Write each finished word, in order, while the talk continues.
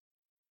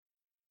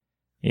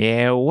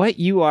Yeah, what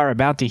you are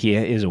about to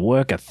hear is a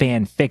work of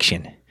fan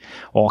fiction.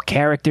 All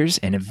characters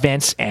and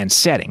events and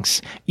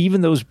settings,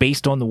 even those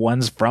based on the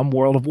ones from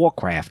World of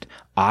Warcraft,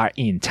 are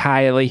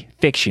entirely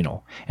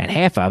fictional, and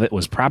half of it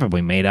was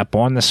probably made up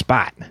on the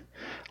spot.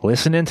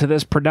 Listening to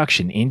this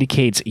production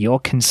indicates your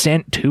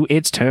consent to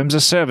its terms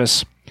of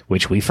service,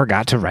 which we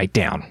forgot to write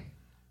down.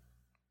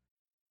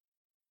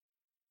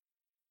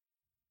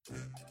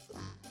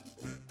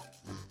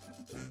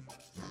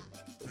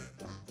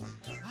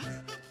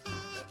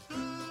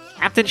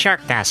 Captain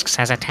Sharkdusks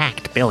has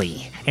attacked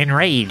Billy,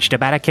 enraged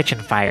about a kitchen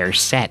fire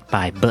set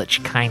by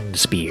Butch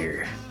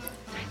Kindspear.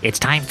 It's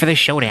time for the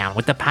showdown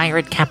with the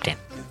pirate captain.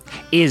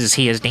 Is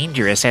he as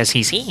dangerous as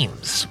he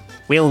seems?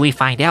 Will we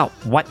find out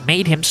what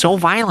made him so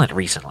violent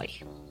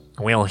recently?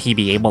 Will he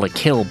be able to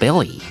kill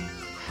Billy?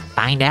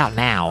 Find out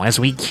now as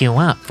we queue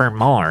up for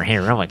more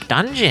heroic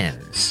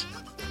Dungeons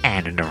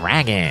and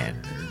Dragons.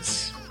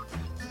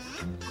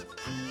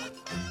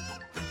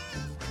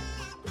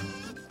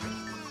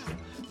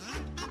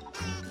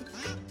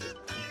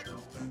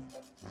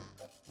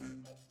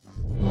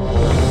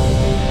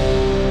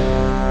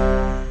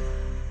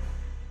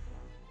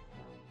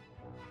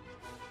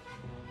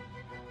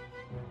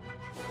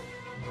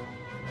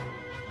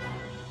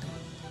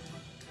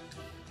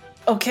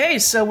 Okay,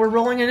 so we're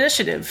rolling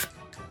initiative.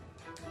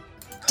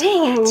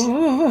 Dang it.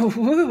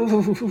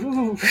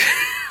 Ooh.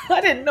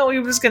 I didn't know he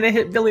was going to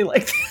hit Billy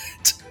like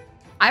that.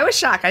 I was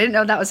shocked. I didn't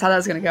know that was how that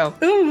was going to go.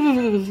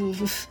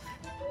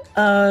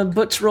 Ooh.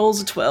 Butch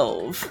rolls a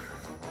 12.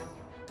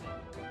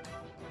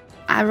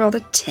 I rolled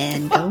a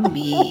 10. Go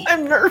me.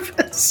 I'm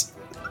nervous.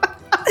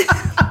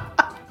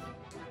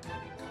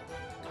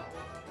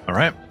 All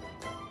right.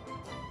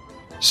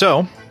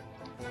 So,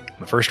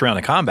 the first round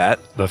of combat,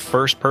 the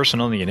first person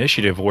on the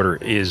initiative order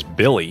is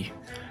Billy.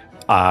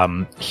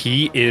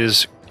 He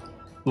is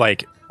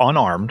like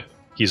unarmed.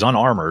 He's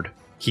unarmored.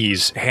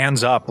 He's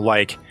hands up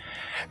like,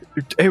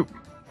 hey,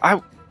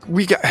 what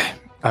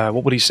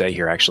would he say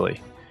here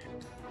actually?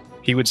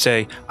 He would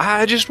say,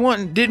 I just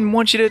didn't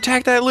want you to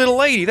attack that little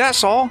lady,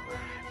 that's all.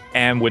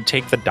 And would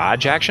take the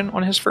dodge action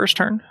on his first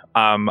turn.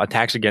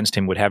 Attacks against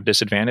him would have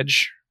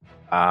disadvantage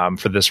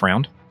for this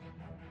round.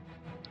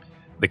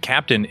 The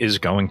captain is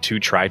going to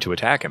try to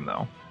attack him,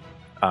 though.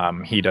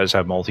 He does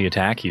have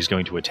multi-attack. He's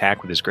going to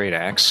attack with his great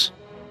axe.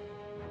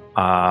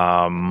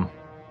 But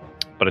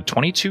a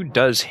 22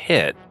 does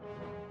hit.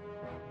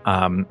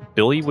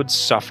 Billy would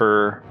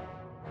suffer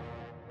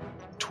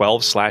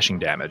 12 slashing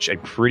damage. A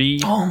pretty...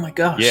 Oh my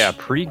gosh. Yeah,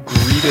 pretty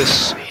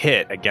grievous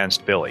hit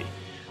against Billy.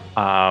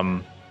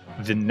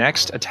 The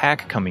next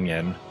attack coming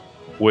in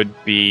would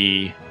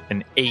be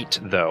an 8,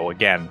 though.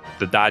 Again,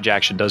 the dodge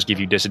action does give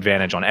you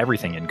disadvantage on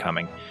everything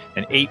incoming.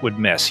 An 8 would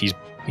miss.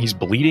 He's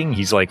bleeding.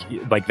 He's like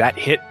that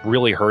hit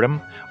really hurt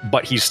him,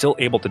 but he's still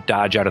able to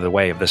dodge out of the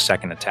way of the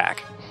second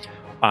attack.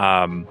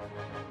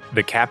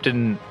 The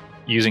captain,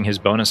 using his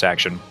bonus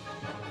action,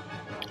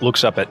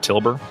 looks up at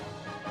Tilber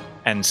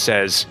and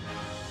says,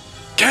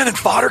 "Cannon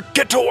fodder,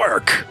 get to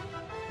work!"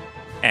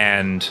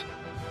 And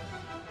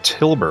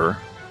Tilber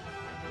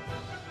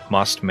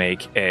must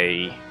make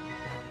a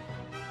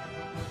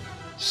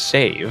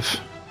save,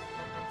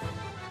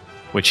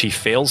 which he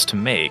fails to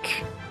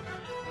make.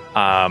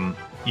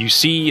 You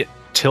see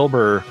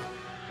Tilber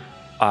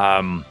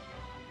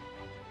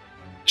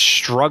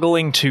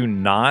struggling to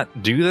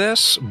not do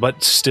this,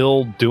 but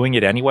still doing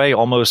it anyway,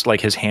 almost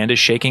like his hand is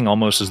shaking,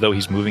 almost as though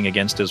he's moving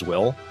against his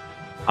will.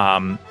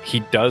 He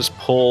does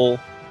pull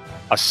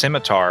a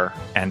scimitar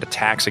and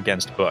attacks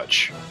against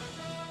Butch.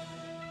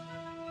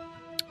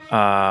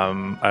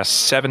 A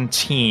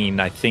 17,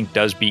 I think,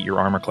 does beat your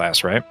armor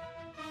class, right?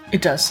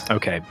 It does.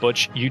 Okay,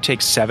 Butch, you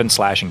take 7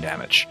 slashing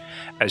damage.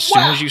 As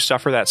soon as you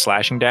suffer that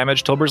slashing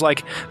damage, Tilbur's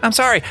like, I'm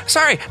sorry,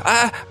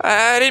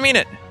 I didn't mean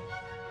it.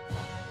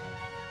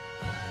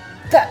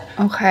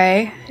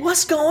 Okay.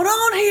 What's going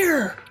on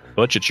here?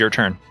 Butch, it's your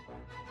turn.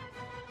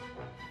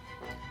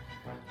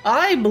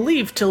 I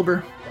believe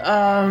Tilber.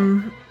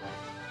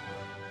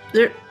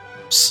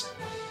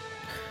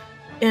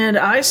 And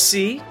I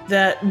see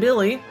that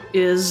Billy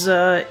is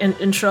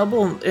in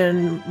trouble,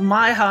 and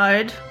my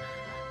hide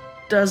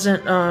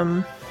doesn't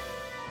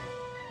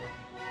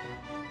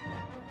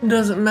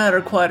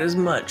matter quite as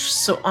much.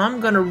 So I'm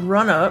gonna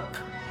run up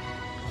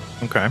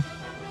Okay.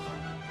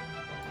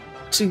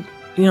 to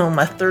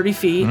my 30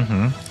 feet.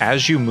 Mm-hmm.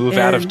 As you move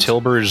out of And-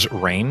 Tilbur's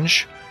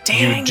range,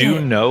 Dang you do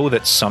it. know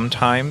that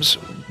sometimes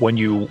when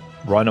you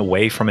run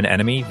away from an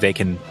enemy, they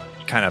can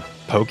kind of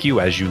poke you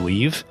as you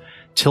leave.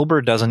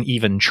 Tilber doesn't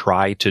even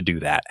try to do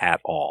that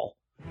at all.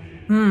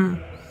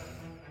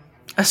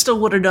 I still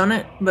would have done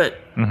it, but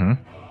Mm-hmm.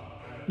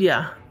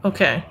 yeah,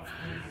 okay.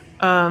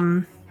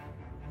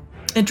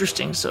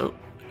 Interesting. So,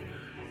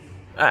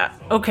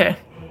 okay,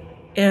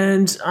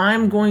 and I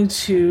am going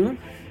to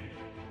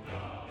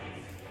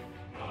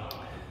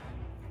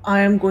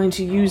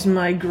use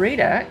my great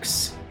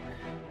axe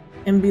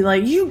and be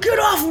like, "You get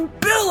off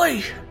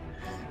Billy!"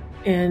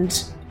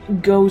 and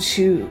go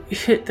to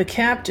hit the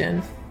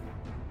captain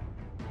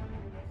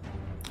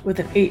with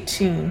an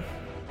 18.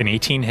 An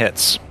 18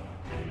 hits.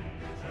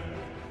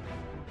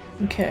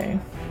 Okay.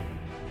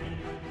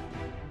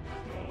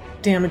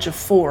 Damage of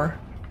 4.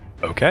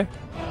 Okay.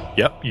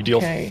 Yep, you deal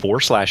Okay. 4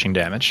 slashing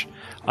damage.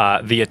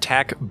 The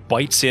attack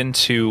bites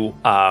into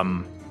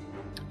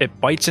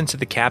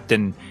the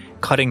captain,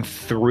 cutting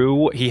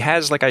through. He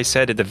has, like I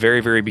said at the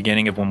very, very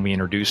beginning of when we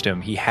introduced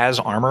him, he has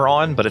armor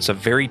on, but it's a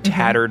very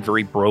tattered,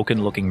 very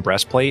broken-looking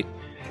breastplate,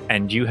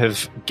 and you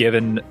have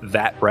given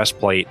that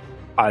breastplate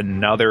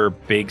another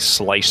big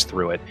slice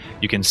through it.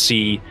 You can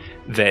see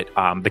that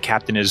the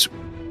captain is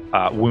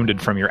wounded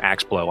from your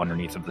axe blow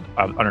underneath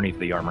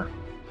the armor.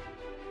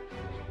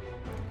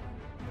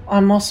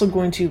 I'm also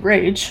going to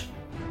rage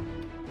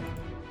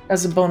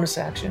as a bonus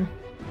action.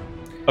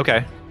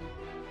 Okay.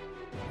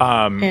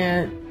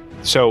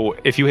 And So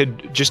if you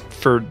had, just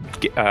for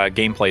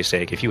gameplay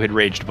sake, if you had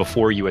raged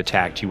before you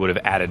attacked, you would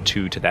have added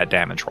 2 to that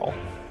damage roll.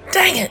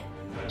 dang it!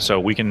 So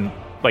we can,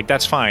 like,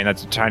 that's fine.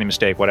 That's a tiny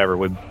mistake. Whatever.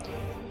 We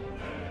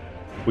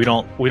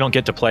don't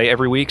get to play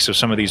every week, so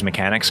some of these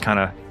mechanics kind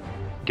of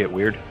get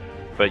weird.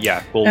 But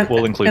yeah,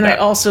 we'll include and that.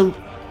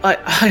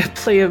 I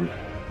play a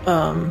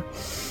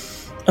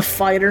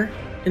fighter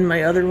in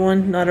my other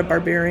one, not a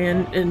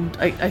barbarian, and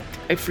I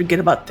forget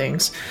about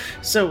things.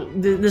 So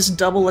this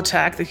double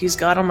attack that he's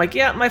got, I'm like,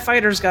 yeah, my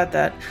fighter's got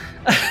that.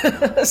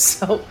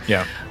 So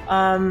Yeah.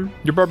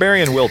 Your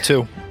barbarian will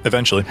too,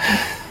 eventually.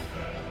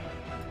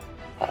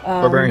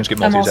 Barbarians get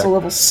I'm multi-attack. also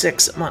level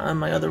 6 on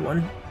my other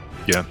one.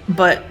 Yeah.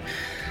 But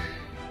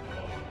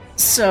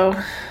so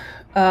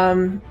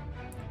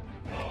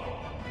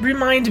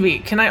remind me,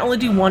 can I only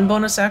do 1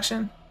 bonus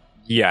action?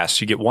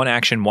 Yes, you get 1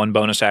 action, 1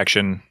 bonus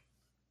action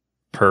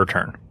per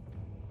turn.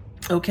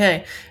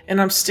 Okay,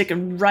 and I'm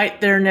sticking right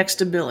there next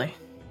to Billy.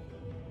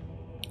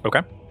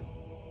 Okay.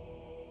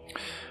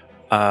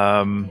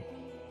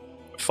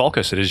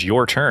 Falcus, it is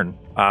your turn.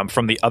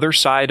 From the other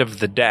side of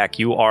the deck,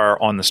 you are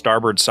on the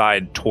starboard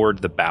side toward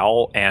the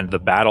bow, and the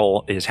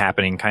battle is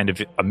happening kind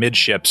of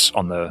amidships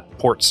on the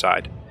port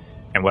side.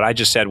 And what I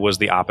just said was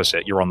the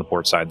opposite. You're on the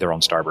port side, they're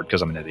on starboard,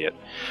 because I'm an idiot.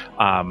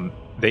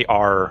 They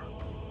are...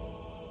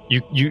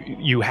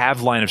 You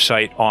have line of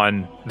sight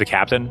on the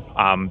captain.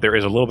 There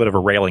is a little bit of a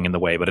railing in the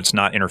way, but it's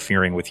not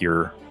interfering with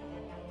your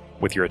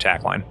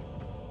attack line.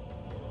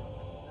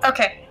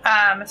 Okay,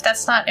 if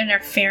that's not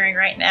interfering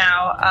right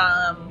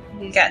now,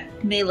 we got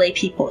melee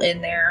people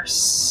in there,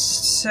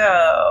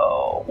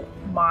 so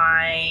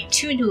my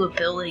 2 new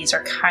abilities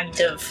are kind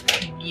of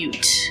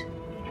mute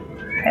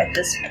at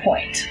this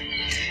point.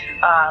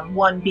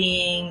 One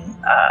being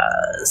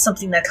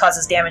something that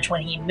causes damage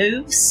when he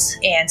moves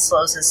and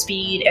slows his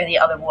speed, and the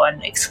other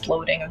one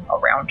exploding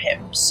around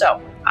him.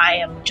 So I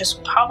am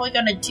just probably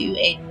going to do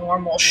a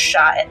normal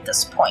shot at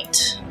this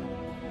point.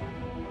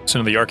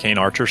 So the arcane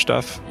archer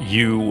stuff,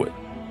 you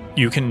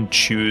can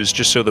choose,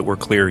 just so that we're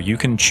clear, you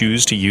can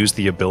choose to use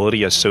the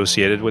ability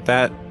associated with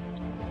that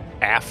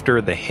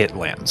after the hit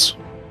lands.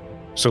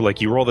 So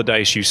like you roll the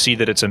dice, you see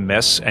that it's a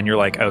miss, and you're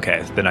like,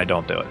 okay, then I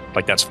don't do it.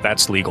 Like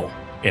that's legal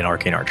in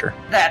Arcane Archer.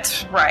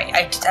 That's right.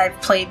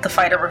 I've played the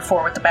fighter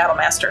before with the Battle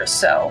Master,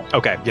 so...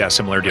 Okay, yeah,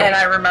 similar deal. And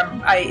I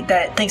remember...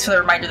 Thanks for the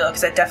reminder, though,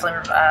 because that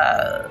definitely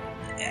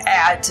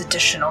adds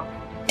additional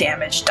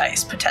damage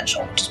dice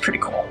potential, which is pretty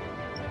cool.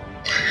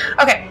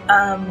 Okay,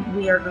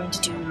 we are going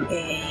to do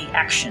a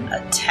action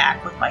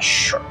attack with my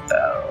short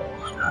bow.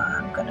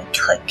 I'm going to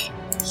click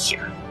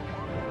here.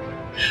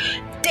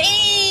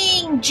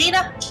 Dang,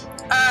 Gina!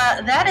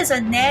 That is a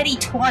natty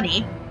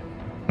 20.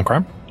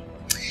 Okay.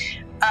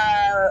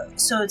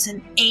 So it's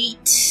an 8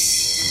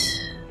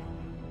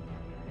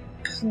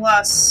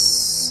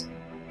 plus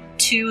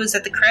 2. Is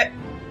that the crit?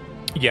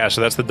 Yeah,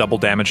 so that's the double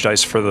damage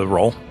dice for the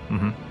roll.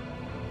 Mm-hmm.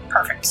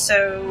 Perfect.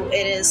 So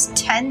it is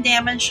 10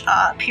 damage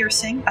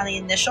piercing on the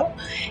initial.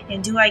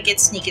 And do I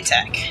get sneak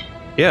attack?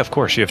 Yeah, of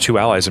course. You have 2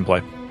 allies in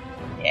play.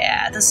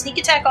 Yeah. Does sneak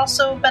attack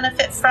also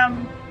benefit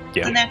from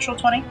the natural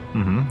 20?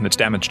 Mm-hmm. It's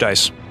damage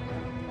dice.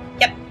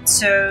 Yep.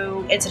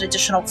 So it's an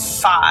additional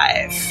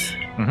 5.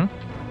 Mm-hmm.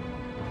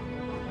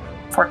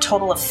 For a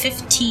total of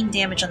 15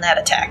 damage on that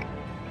attack.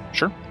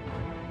 Sure.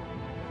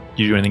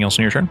 You do anything else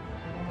on your turn?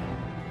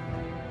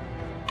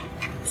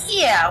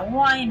 Yeah,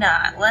 why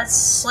not?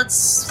 Let's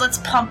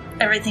pump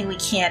everything we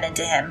can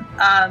into him.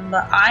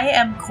 I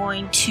am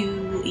going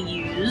to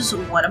use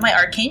one of my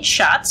arcane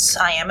shots.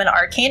 I am an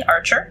arcane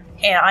archer,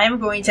 and I am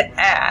going to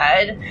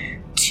add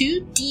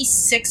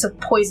 2d6 of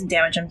poison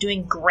damage. I'm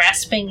doing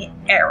grasping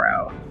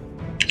arrow.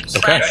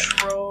 Okay.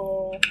 Let's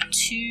roll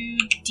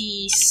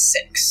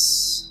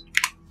 2d6.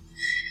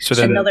 So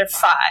then another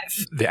 5.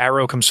 The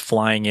arrow comes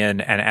flying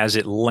in, and as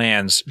it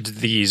lands,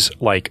 these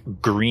like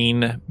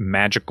green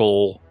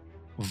magical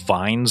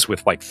vines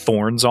with like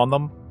thorns on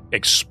them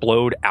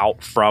explode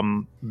out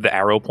from the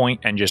arrow point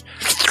and just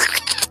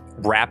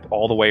wrap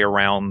all the way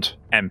around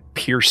and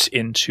pierce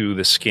into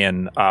the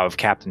skin of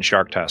Captain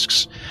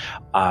Sharktusks.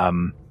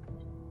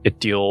 It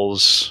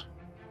deals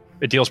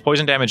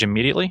poison damage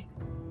immediately.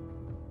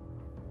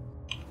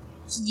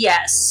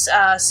 Yes.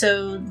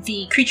 So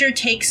the creature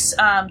takes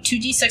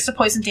 2d6 of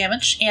poison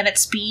damage, and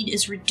its speed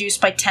is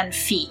reduced by 10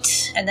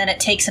 feet. And then it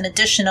takes an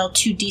additional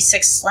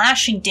 2d6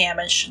 slashing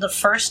damage the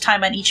first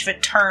time on each of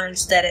its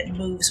turns that it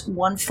moves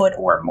 1 foot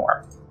or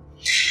more.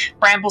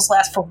 Brambles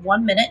last for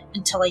 1 minute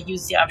until I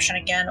use the option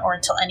again, or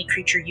until any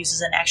creature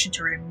uses an action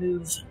to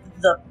remove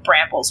the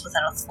brambles with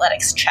an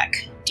athletics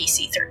check,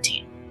 DC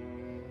 13.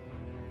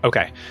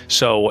 Okay,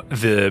 so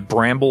the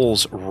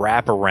brambles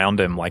wrap around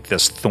him like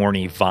this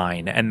thorny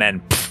vine and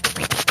then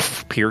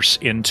pierce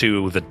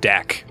into the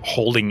deck,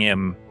 holding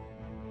him,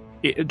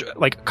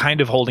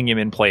 kind of holding him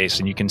in place,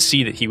 and you can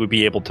see that he would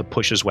be able to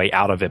push his way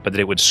out of it, but that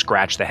it would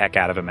scratch the heck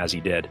out of him as he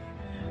did.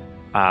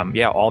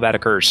 All that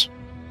occurs.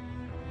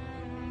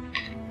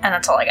 And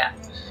that's all I got.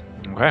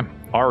 Okay,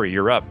 Ari,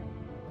 you're up.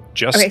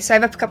 Okay, so I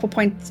have a couple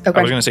points. I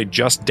was going to say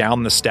just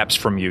down the steps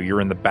from you.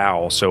 You're in the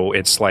bow, so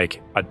it's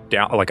like a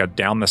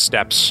down the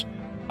steps,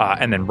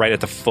 and then right at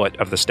the foot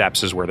of the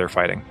steps is where they're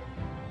fighting.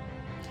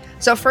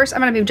 So first,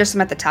 I'm going to move just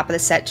at the top of the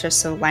set, just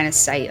so line of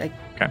sight.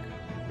 Okay.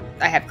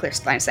 I have clear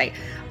line of sight.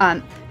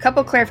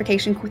 Couple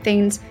clarification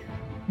things.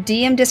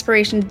 DM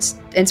inspiration is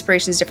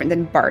different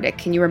than Bardic.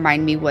 Can you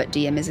remind me what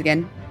DM is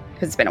again?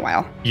 Because it's been a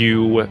while.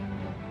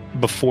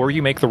 Before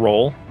you make the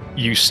roll,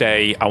 you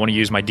say, I want to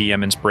use my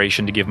DM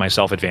inspiration to give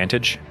myself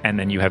advantage, and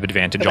then you have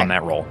advantage on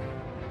that roll.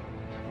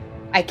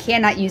 I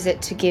cannot use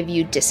it to give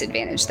you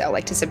disadvantage, though,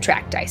 like to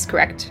subtract dice,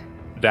 correct?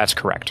 That's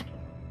correct.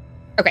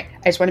 Okay,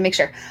 I just want to make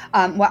sure.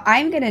 What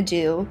I'm going to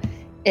do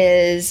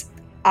is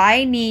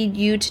I need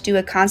you to do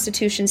a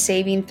Constitution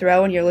saving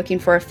throw, and you're looking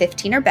for a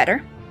 15 or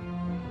better.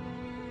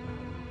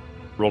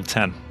 Rolled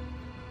 10.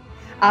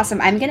 Awesome.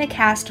 I'm going to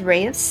cast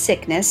Ray of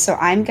Sickness, so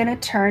I'm going to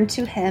turn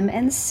to him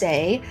and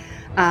say...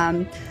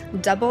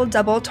 double,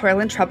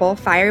 toil and trouble,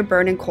 fire,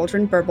 burn, and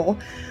cauldron burble,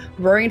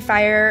 roaring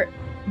fire,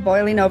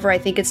 boiling over, I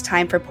think it's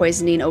time for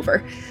poisoning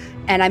over.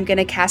 And I'm going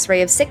to cast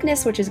Ray of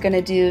Sickness, which is going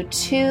to do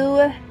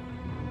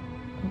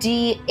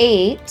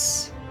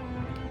 2d8,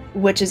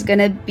 which is going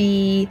to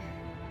be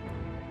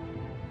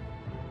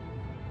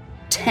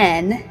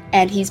 10,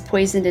 and he's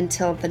poisoned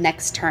until the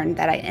next turn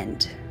that I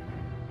end.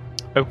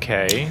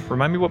 Okay.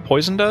 Remind me what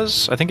poison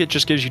does? I think it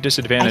just gives you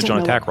disadvantage on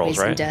attack rolls,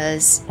 right?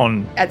 Does.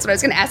 On That's what I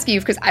was going to ask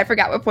you, because I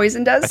forgot what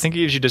poison does. I think it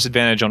gives you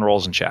disadvantage on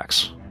rolls and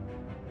checks.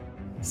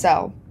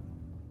 So,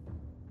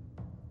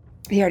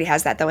 he already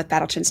has that, though, with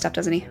Battle Chin stuff,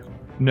 doesn't he?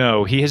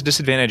 No, he has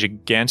disadvantage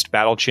against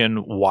Battle Chin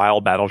while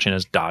Battle Chin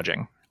is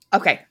dodging.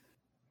 Okay.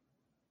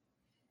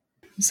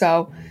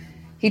 So,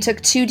 he took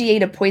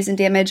 2d8 of poison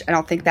damage. I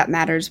don't think that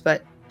matters,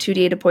 but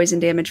 2d8 of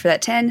poison damage for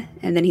that 10,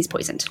 and then he's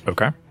poisoned.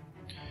 Okay.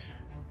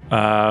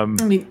 Yeah.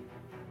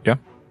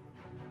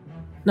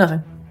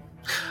 Nothing.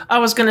 I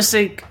was going to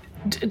say,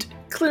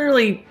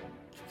 clearly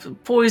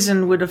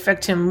poison would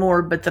affect him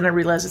more, but then I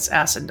realized it's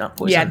acid, not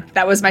poison. Yeah,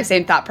 that was my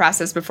same thought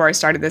process before I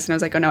started this, and I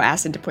was like, oh no,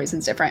 acid to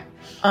poison's different.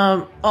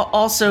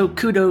 Also,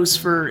 kudos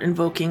for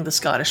invoking the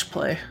Scottish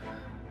play.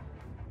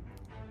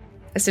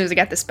 As soon as I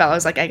got the spell, I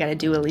was like, I got to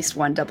do at least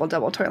one double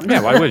toiling.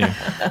 Yeah, why would you?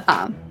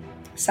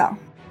 So.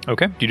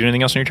 Okay. Do you do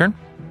anything else on your turn?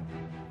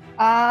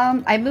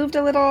 I moved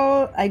a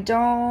little. I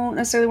don't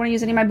necessarily want to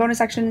use any of my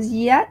bonus actions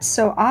yet,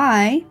 so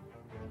I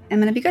am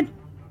going to be good.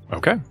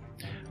 Okay.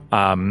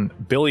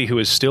 Billy, who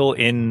is still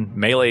in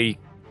melee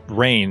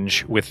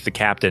range with the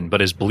captain,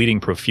 but is bleeding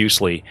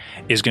profusely,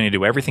 is going to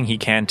do everything he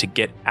can to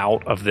get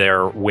out of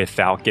there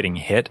without getting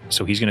hit.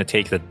 So he's going to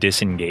take the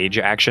disengage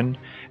action,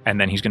 and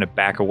then he's going to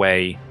back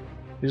away.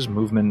 His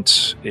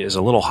movement is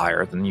a little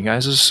higher than you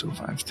guys'. So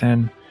 5,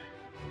 10,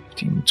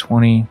 15,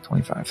 20,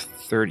 25,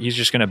 30. He's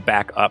just going to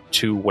back up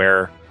to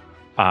where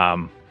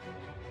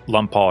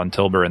Lumpaw and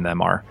Tilber and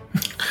them are.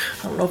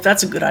 I don't know if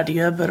that's a good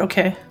idea, but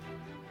okay.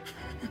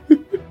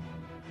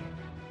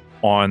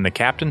 On the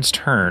captain's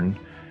turn,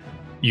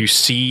 you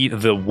see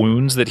the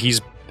wounds that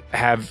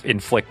have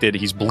inflicted.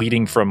 He's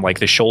bleeding from like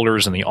the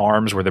shoulders and the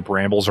arms where the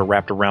brambles are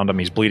wrapped around him.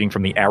 He's bleeding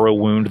from the arrow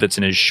wound that's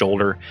in his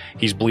shoulder.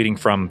 He's bleeding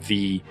from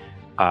the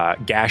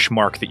gash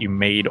mark that you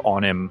made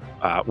on him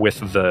with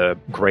the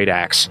great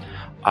axe.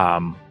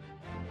 And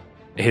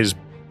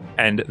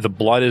the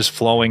blood is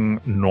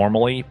flowing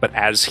normally, but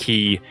as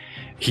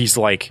he's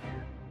like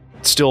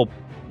still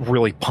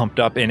really pumped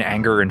up in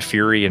anger and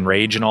fury and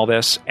rage and all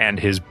this, and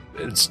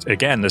it's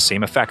again the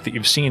same effect that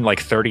you've seen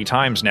like 30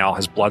 times now.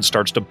 His blood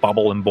starts to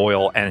bubble and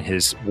boil, and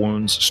his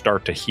wounds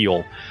start to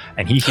heal,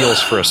 and he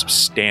heals for a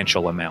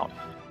substantial amount.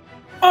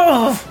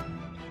 Oh!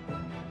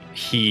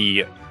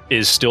 He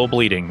is still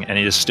bleeding, and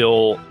it is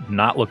still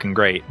not looking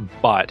great,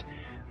 but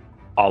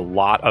a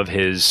lot of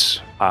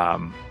his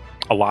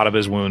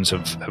wounds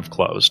have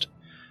closed.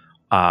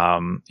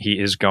 He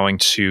is going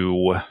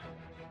to...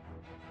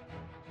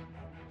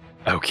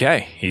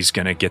 Okay, he's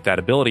going to get that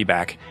ability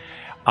back.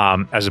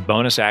 As a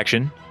bonus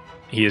action,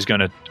 he is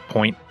going to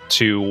point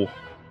to...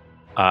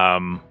 he's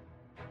going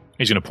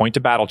to point to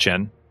Battle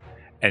Chin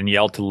and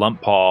yell to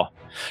Lumpaw,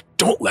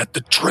 "Don't let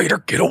the traitor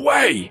get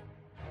away!"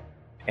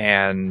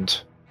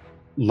 And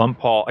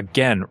Lumpaw,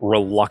 again,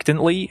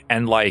 reluctantly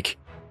and like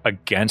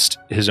against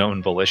his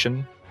own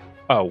volition.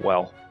 Oh,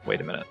 well,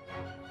 Wait a minute.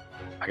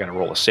 I gotta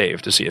roll a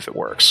save to see if it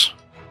works.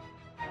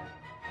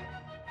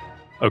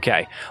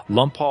 Okay.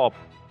 Lumpaw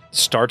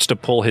starts to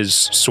pull his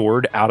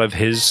sword out of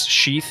his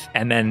sheath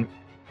and then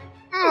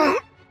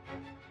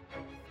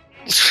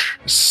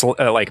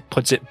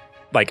puts it,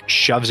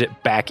 shoves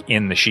it back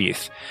in the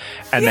sheath.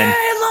 And then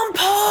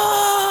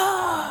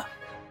Lumpaw!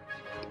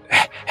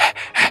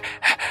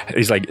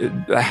 he's like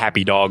a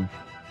happy dog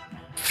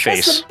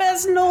face. That's the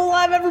best Noel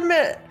I've ever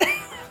met.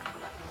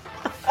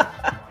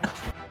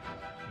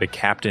 The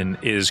captain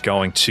is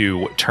going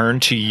to turn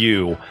to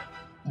you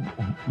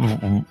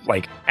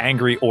like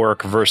angry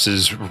orc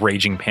versus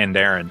raging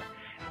Pandaren,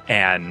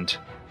 and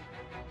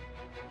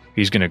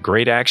he's going to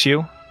great axe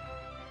you,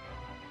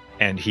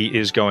 and he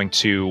is going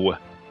to,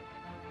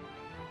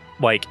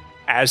 like,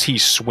 as he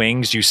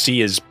swings, you see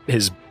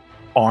his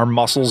arm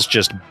muscles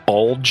just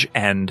bulge,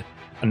 and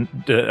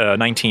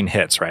 19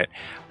 hits, right?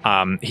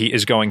 He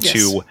is going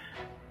to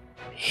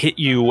hit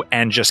you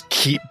and just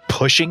keep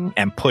pushing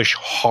and push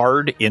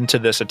hard into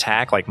this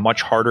attack, like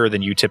much harder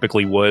than you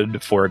typically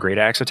would for a great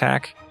axe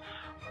attack.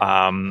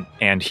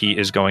 And he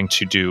is going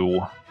to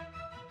do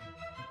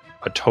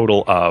a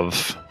total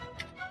of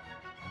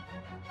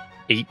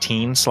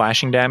 18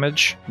 slashing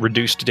damage,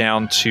 reduced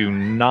down to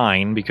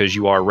 9 because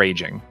you are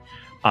raging.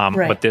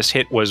 Right. But this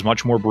hit was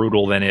much more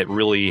brutal than it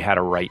really had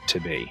a right to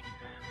be.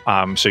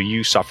 So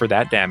you suffer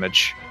that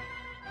damage.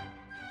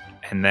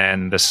 And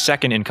then the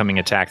second incoming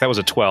attack, that was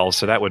a 12,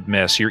 so that would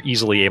miss. You're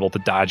easily able to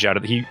dodge out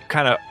of it. He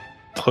kind of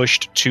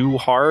pushed too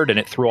hard, and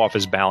it threw off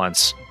his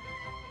balance.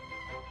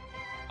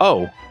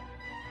 Oh.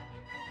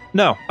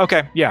 No.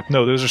 Okay. Yeah.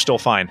 No, those are still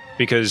fine.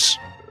 Because,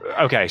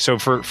 okay, so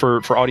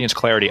for audience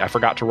clarity, I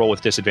forgot to roll with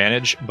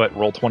disadvantage, but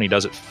Roll20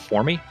 does it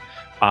for me.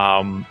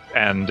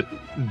 And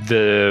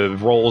the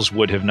rolls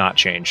would have not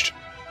changed,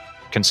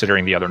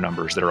 considering the other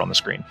numbers that are on the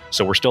screen.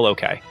 So we're still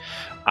okay.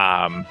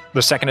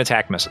 The second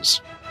attack misses.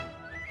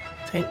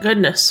 Thank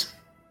goodness.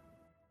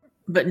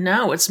 But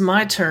now it's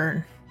my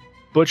turn.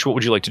 Butch, what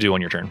would you like to do on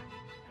your turn?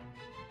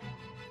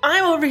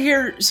 I'm over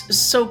here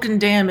soaking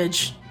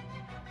damage.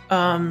 Okay,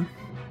 I'm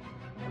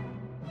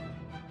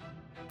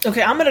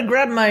gonna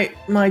grab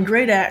my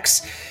great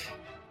axe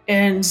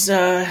and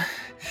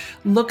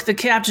look the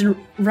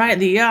captain right in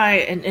the eye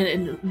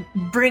and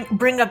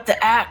bring up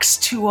the axe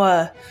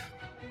to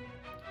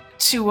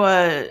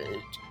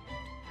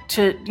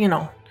you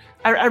know.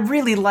 I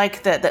really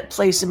like that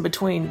place in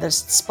between the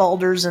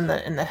spalders and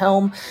the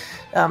helm.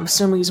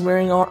 Assuming he's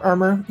wearing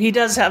armor. He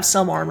does have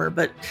some armor,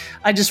 but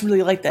I just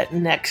really like that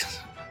neck.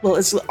 Well,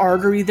 it's the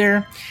artery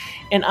there,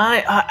 and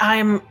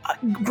I'm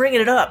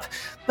bringing it up,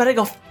 but I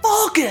go,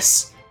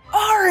 focus,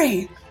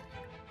 Ari.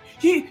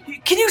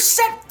 Can you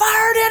set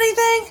fire to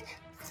anything?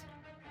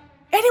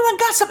 Anyone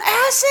got some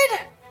acid?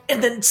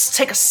 And then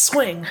take a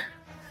swing.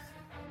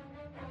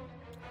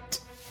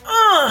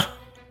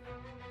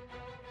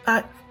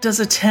 Does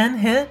a 10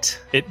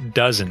 hit? It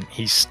doesn't.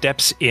 He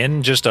steps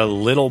in just a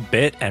little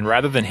bit, and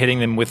rather than hitting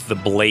them with the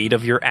blade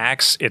of your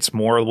axe, it's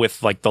more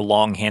with like the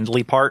long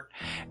handly part,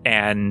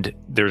 and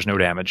there's no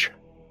damage.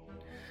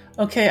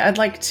 Okay, I'd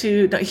like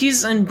to...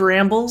 He's in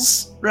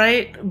brambles,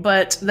 right?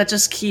 But that's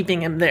just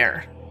keeping him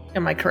there.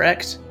 Am I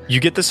correct?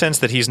 You get the sense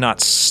that he's not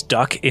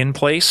stuck in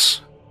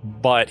place,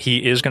 but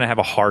he is going to have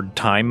a hard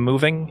time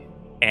moving,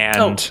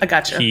 and I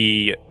gotcha.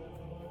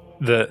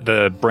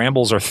 The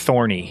brambles are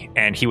thorny,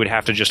 and he would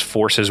have to just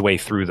force his way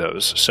through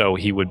those. So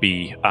he would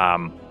be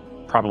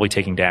probably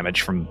taking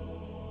damage from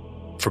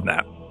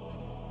that.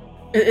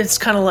 It's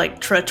kind of like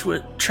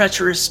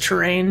treacherous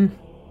terrain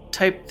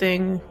type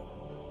thing.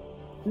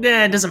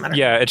 Yeah, it doesn't matter.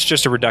 Yeah, it's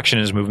just a reduction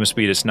in his movement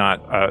speed. It's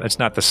not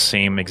the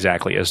same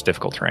exactly as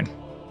difficult terrain.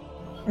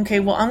 Okay,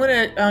 well, I'm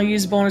going to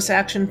use bonus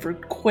action for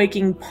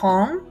Quaking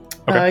Palm.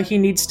 Okay. He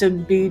needs to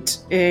beat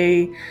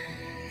a...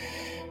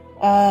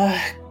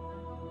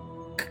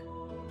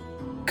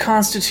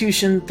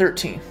 Constitution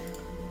 13.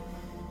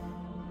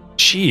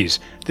 Jeez.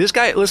 This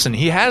guy, listen,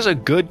 he has a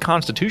good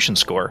Constitution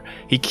score.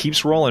 He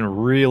keeps rolling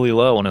really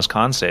low on his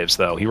con saves,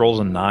 though. He rolls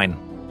a 9.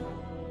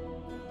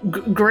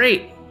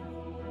 Great.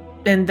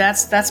 And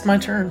that's my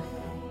turn.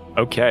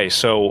 Okay,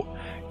 so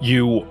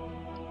you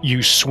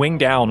swing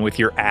down with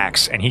your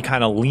axe, and he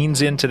kind of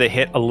leans into the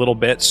hit a little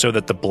bit so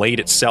that the blade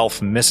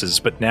itself misses.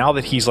 But now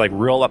that he's like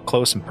real up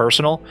close and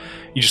personal,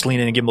 you just lean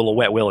in and give him a little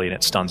wet willy, and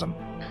it stuns him.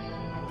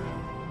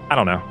 I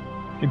don't know.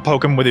 You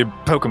poke him,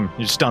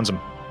 you stuns him.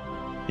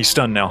 He's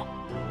stunned now.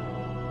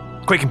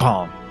 Quaking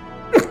Palm.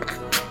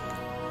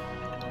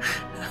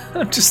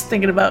 I'm just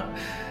thinking about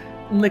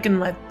licking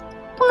my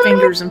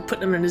fingers and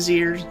putting them in his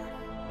ears.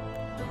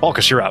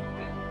 Balkus, you're up.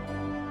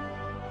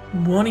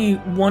 One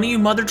of you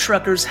mother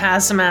truckers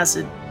has some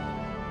acid.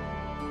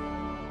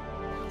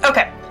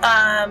 Okay.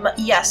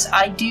 Yes,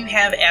 I do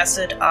have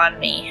acid on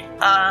me.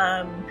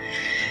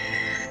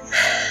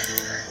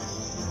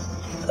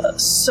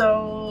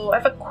 So I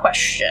have a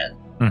question.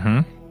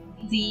 Mm-hmm.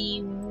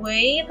 The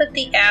way that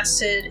the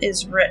acid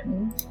is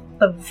written,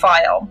 the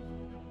vial,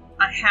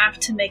 I have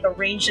to make a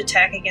ranged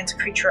attack against a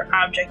creature or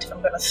object if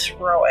I'm going to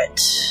throw it.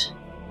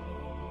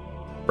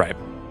 Right.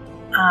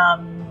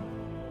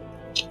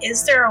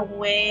 Is there a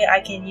way I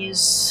can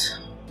use,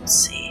 let's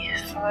see,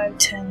 5,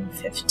 10,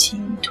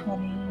 15,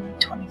 20,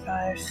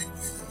 25,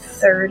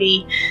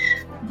 30.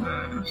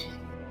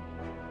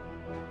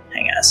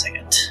 Hang on a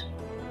second.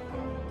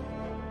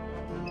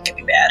 It could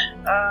be bad.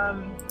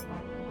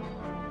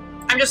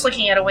 I'm just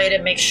looking at a way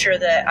to make sure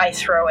that I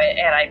throw it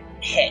and I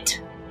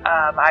hit.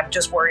 I'm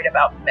just worried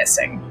about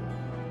missing.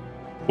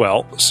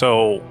 Well,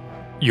 so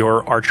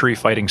your archery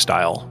fighting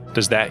style,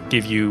 does that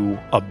give you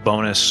a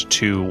bonus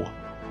to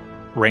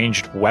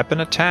ranged weapon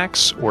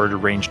attacks or to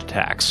ranged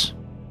attacks?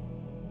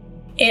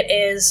 It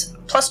is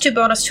 +2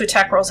 bonus to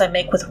attack rolls I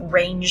make with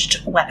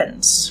ranged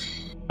weapons.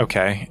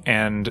 Okay,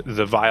 and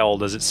the vial,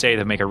 does it say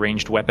to make a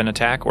ranged weapon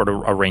attack or to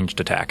a ranged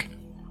attack?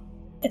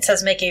 It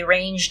says make a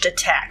ranged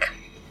attack.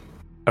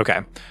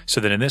 Okay,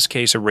 so then in this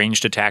case, a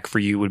ranged attack for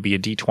you would be a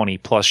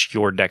d20 plus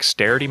your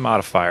dexterity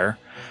modifier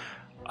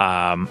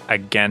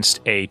against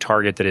a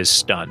target that is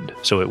stunned.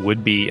 So it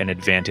would be an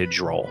advantage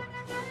roll.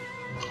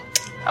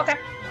 Okay,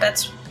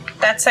 that's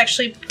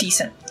actually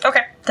decent.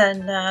 Okay,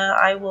 then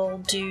I will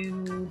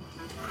do...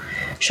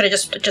 Should I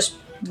just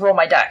roll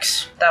my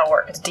dex? That'll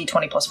work. It's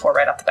d20 plus 4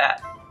 right off the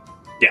bat.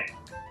 Yeah.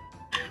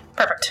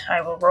 Perfect.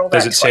 I will roll that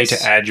Does it say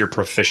twice. to add your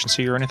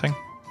proficiency or anything?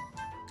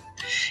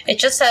 It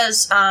just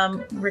says,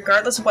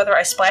 regardless of whether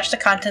I splash the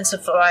contents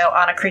of the vial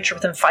on a creature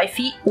within 5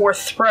 feet or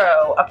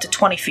throw up to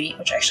 20 feet,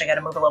 which I actually got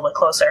to move a little bit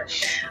closer,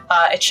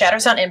 it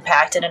shatters on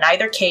impact, and in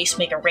either case,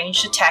 make a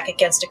ranged attack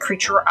against a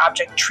creature or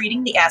object,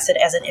 treating the acid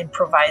as an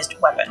improvised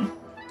weapon.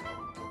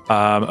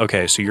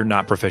 Okay, so you're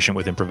not proficient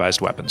with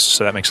improvised weapons,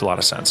 so that makes a lot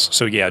of sense.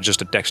 So yeah,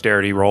 just a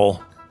dexterity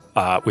roll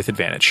with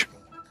advantage.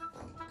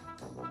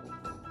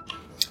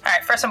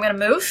 Alright, first I'm going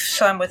to move,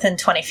 so I'm within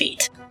 20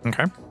 feet.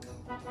 Okay.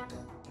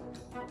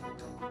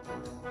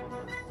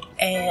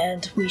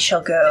 And we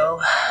shall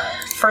go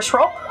first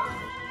roll.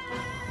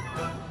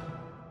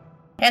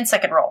 And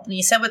second roll. And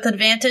you said with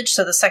advantage,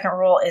 so the second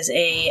roll is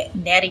a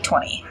natty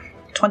 20.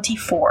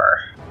 24.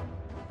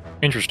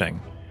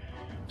 Interesting.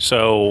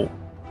 So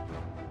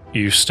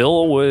you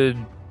still would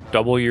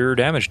double your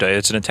damage dice.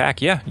 It's an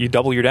attack. Yeah, you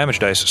double your damage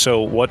dice.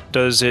 So what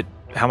does it...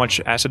 How much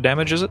acid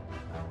damage is it?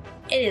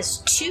 It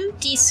is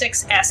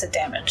 2d6 acid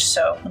damage.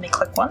 So let me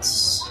click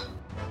once.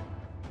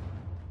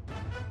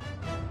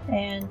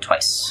 And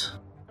twice.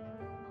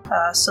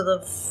 So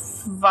the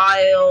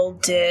vial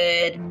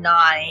did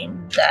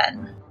 9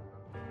 then.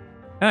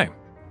 Okay.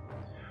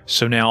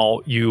 So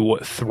now you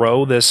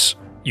throw this...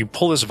 You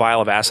pull this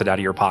vial of acid out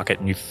of your pocket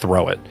and you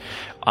throw it.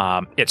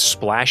 It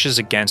splashes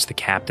against the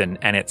captain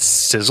and it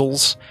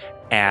sizzles,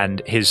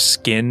 and his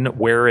skin,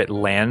 where it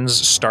lands,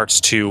 starts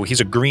to...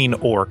 He's a green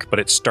orc, but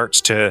it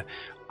starts to...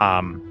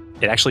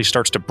 it actually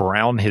starts to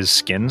brown his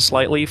skin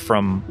slightly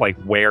from like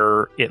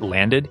where it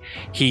landed.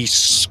 He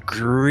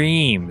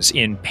screams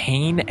in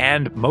pain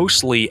and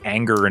mostly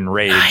anger and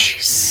rage.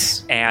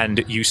 Nice.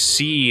 And you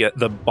see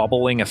the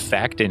bubbling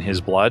effect in his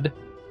blood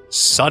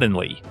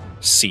suddenly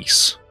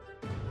cease.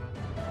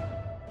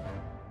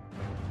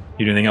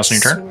 You do anything else on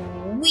your turn?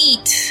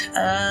 Sweet.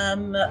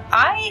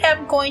 I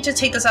am going to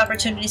take this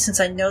opportunity, since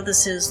I know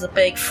this is the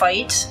big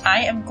fight.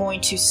 I am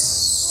going to...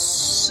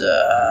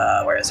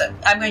 where is it?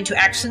 I'm going to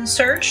action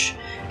surge,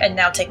 and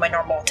now take my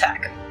normal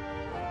attack.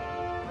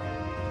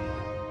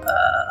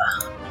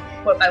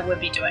 What I would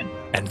be doing.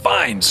 And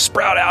vines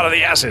sprout out of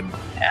the acid.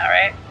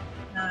 Alright.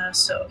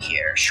 So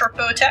here, short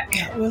bow attack.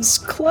 That was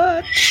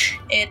clutch.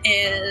 It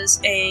is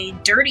a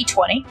dirty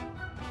 20.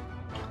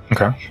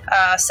 Okay.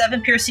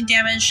 7 piercing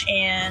damage,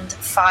 and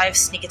 5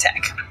 sneak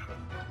attack.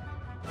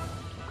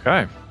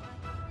 Okay.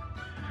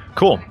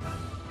 Cool.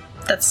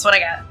 That's what I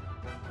got.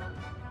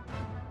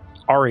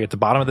 Ari, at the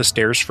bottom of the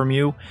stairs from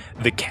you,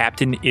 the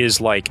captain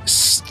is like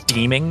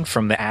steaming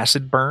from the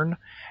acid burn,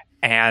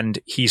 and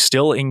he's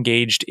still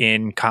engaged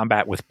in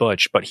combat with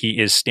Butch, but he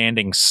is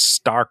standing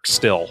stark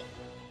still.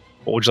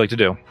 What would you like to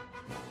do?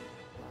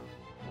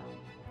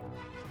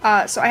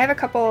 So I have a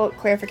couple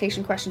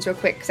clarification questions real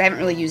quick, because I haven't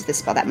really used this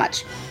spell that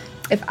much.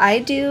 If I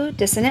do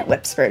Dissonant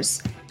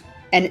Whispers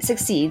and it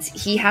succeeds,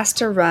 he has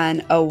to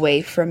run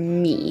away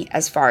from me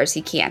as far as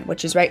he can,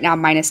 which is right now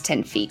minus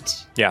 10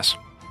 feet. Yes.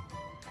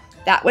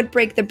 That would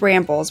break the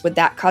brambles. Would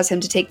that cause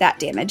him to take that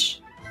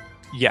damage?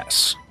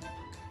 Yes.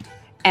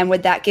 And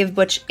would that give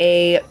Butch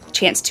a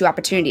chance to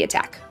opportunity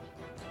attack?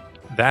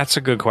 That's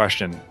a good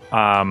question.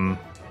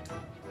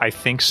 I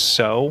think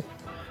so.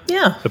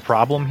 Yeah. The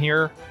problem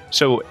here...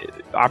 So,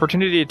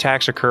 opportunity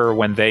attacks occur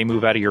when they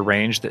move out of your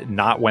range,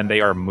 not when they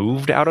are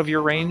moved out of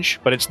your range,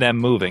 but it's them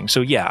moving.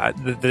 So, yeah,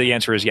 the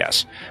answer is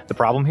yes. The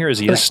problem here is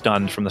he is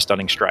stunned from the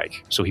stunning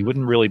strike, so he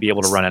wouldn't really be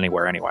able to run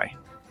anywhere anyway.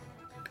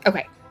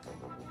 Okay.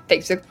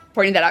 Thanks for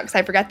pointing that out, because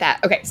I forgot that.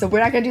 Okay, so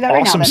we're not going to do that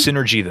right now. Awesome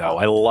Then. synergy, though.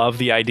 I love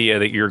the idea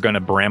that you're going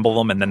to bramble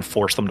them and then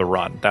force them to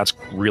run. That's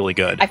really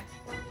good. I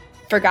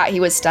forgot he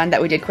was stunned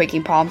that we did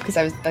Quaking Palm, because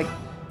I was like,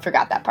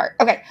 forgot that part.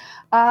 Okay.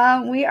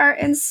 We are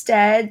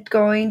instead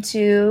going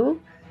to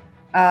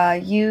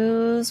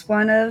use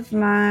one of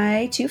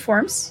my 2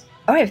 forms.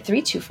 Oh, I have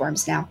 3 2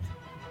 forms now.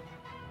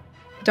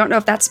 Don't know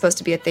if that's supposed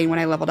to be a thing when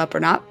I leveled up or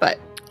not, but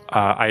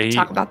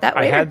talk about that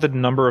I later. had the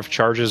number of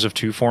charges of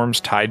 2 forms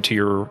tied to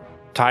your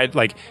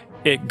like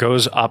it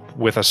goes up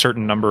with a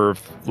certain number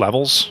of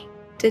levels.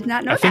 Did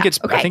not know I think that.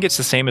 it's Okay. I think it's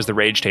the same as the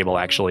rage table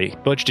actually.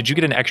 Butch, did you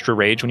get an extra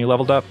rage when you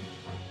leveled up?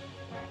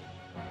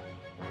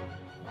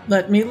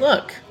 Let me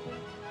look.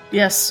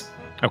 Yes.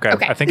 Okay.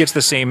 Okay. I think it's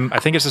the same. I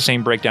think it's the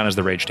same breakdown as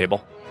the rage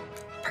table.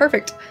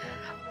 Perfect.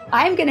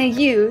 I'm going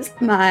to use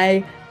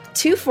my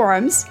 2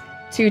 forms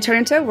to turn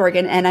into a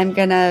Worgen, and I'm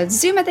going to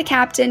zoom at the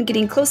captain,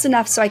 getting close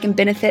enough so I can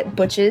benefit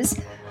Butch's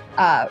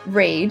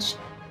rage.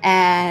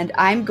 And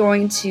I'm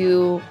going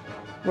to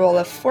roll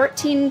a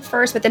 14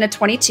 first, but then a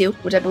 22,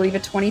 which I believe a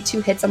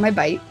 22 hits on my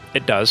bite.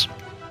 It does.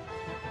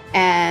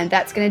 And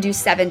that's going to do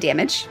 7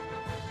 damage.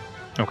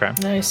 Okay.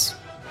 Nice.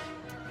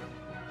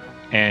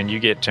 And you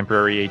get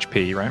temporary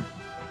HP, right?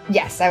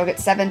 Yes, I will get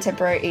 7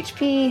 temporary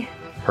HP.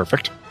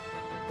 Perfect.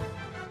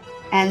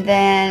 And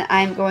then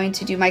I'm going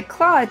to do my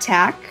claw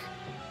attack,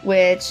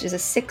 which is a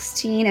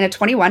 16 and a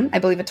 21. I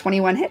believe a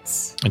 21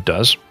 hits. It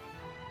does.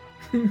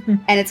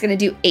 And it's going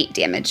to do 8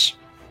 damage.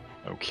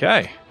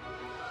 Okay.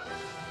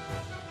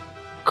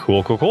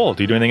 Cool.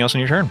 Do you do anything else on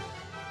your turn?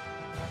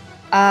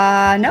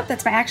 Nope,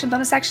 that's my action,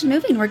 bonus action,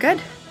 moving. We're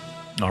good.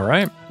 All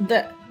right.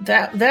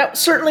 That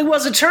certainly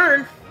was a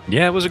turn.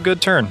 Yeah, it was a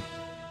good turn.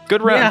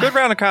 Good round. Yeah. Good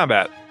round of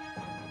combat.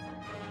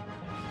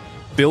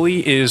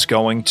 Billy is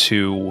going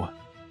to,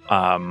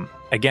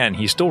 again,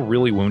 he's still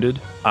really wounded.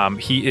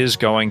 He is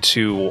going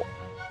to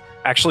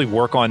actually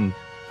work on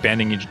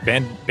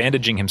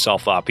bandaging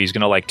himself up. He's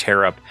going to like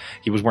tear up.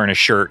 He was wearing a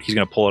shirt. He's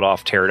going to pull it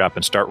off, tear it up,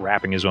 and start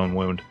wrapping his own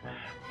wound.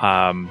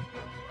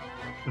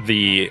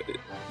 He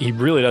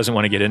really doesn't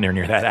want to get in there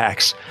near that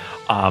axe.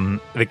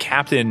 The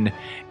captain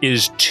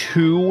is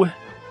too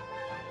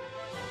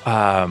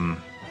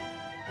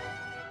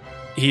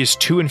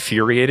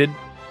infuriated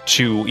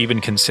to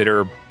even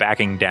consider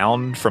backing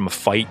down from a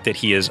fight that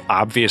he is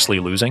obviously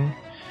losing.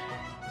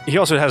 He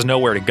also has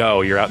nowhere to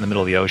go. You're out in the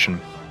middle of the ocean.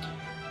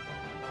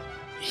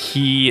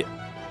 You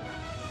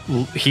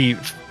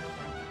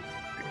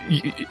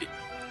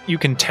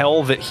can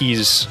tell that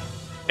he's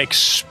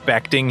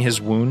expecting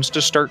his wounds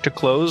to start to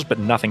close, but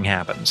nothing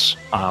happens.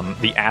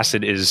 The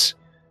acid is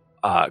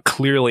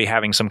clearly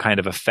having some kind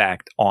of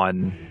effect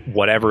on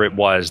whatever it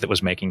was that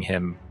was making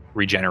him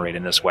regenerate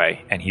in this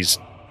way, and he's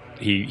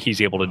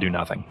able to do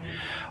nothing.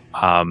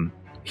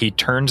 He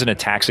turns and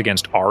attacks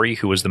against Ari,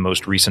 who was the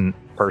most recent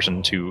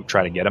person to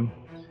try to get him.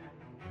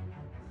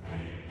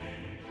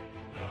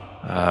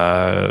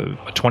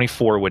 A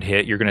 24 would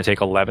hit. You're going to take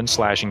 11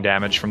 slashing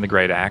damage from the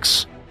Great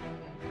Axe.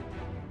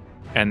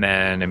 And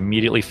then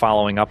immediately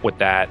following up with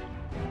that,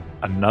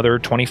 another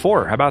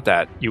 24. How about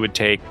that? You would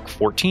take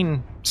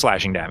 14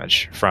 slashing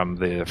damage from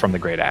the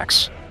Great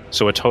Axe.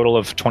 So a total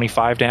of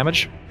 25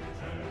 damage.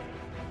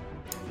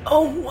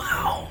 Oh,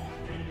 wow.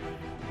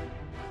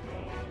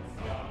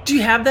 Do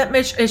you have that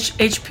much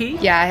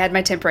HP? Yeah, I had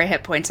my temporary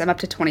hit points. I'm up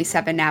to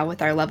 27 now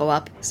with our level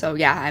up. So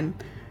yeah, I'm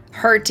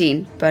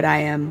hurting, but I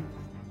am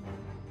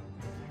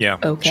Yeah.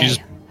 okay.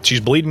 She's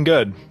bleeding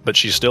good, but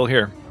she's still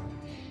here.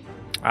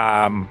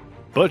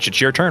 Butch, it's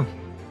your turn.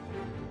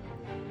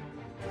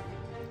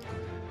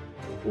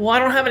 Well, I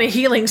don't have any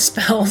healing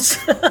spells.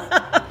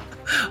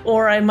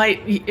 Or I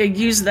might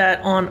use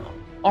that on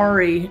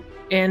Ari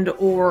and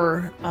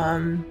or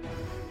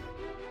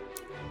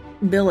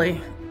Billy.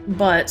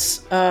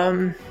 But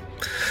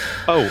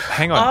Oh,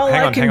 hang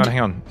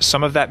on.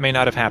 Some of that may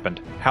not have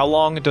happened. How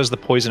long does the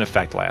poison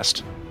effect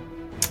last?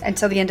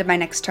 Until the end of my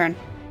next turn.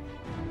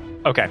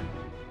 Okay.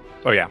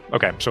 Oh yeah.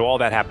 Okay. So all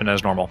that happened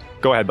as normal.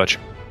 Go ahead, Butch.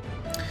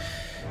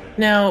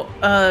 now,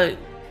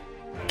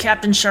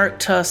 Captain Shark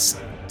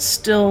Tusk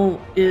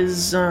still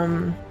is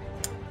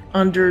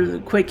under the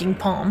Quaking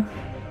Palm.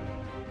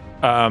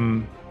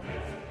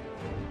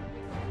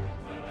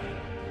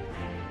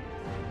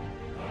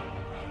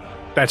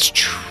 That's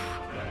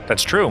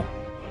true.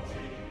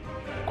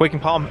 Quaking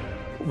Palm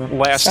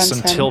lasts Sounds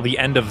until fun. the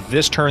end of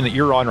this turn that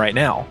you're on right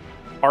now.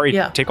 Ari,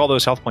 Yeah. take all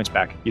those health points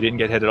back. You didn't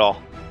get hit at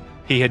all.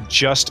 He had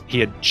just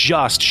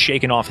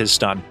shaken off his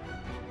stun.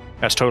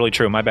 That's totally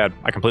true. My bad.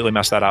 I completely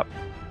messed that up.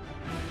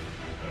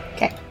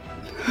 Okay.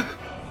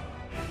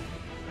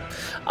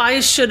 I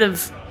should have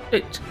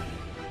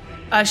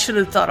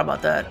thought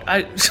about that.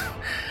 I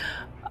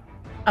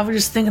was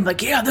just thinking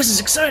like, yeah, this is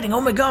exciting.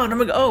 Oh my god.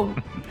 Oh,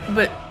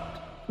 but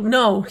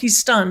no, he's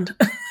stunned.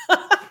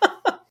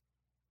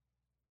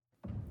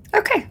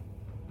 Okay.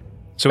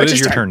 So it Butch's is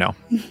your turn. turn now.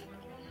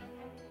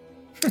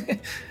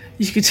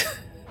 You could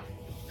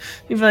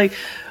you'd be like,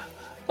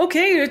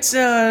 okay, it's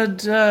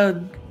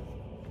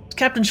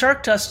Captain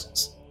Shark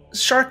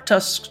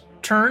Tusk's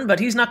turn, but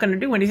he's not going to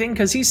do anything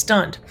because he's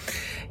stunned.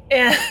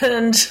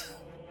 And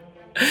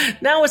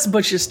now it's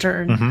Butch's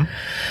turn. Mhm.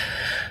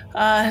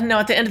 Now,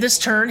 at the end of this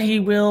turn, he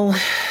will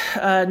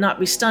not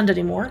be stunned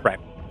anymore. Right.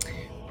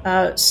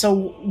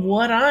 So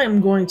what I'm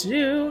going to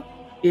do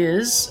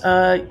is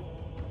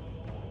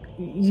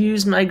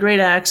use my great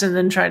axe and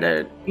then try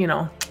to,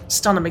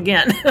 stun him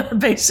again,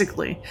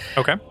 basically.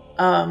 Okay.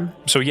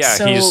 So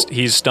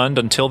he's stunned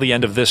until the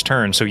end of this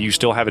turn, so you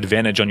still have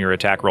advantage on your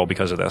attack roll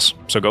because of this.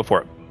 So go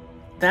for it.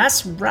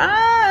 That's right.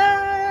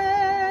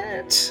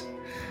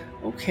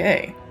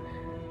 Okay.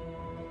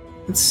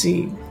 Let's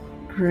see.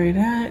 Great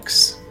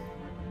axe.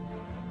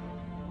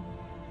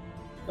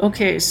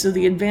 Okay, so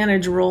the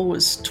advantage roll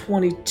was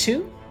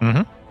 22.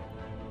 Mm-hmm.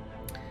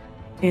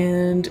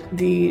 And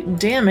the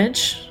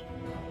damage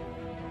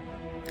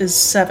is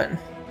 7.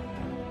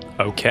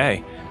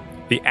 Okay.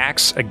 The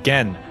axe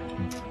again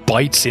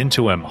bites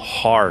into him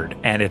hard,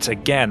 and it's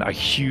again a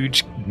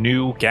huge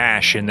new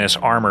gash in this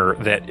armor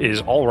that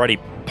is already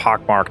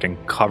pockmarked and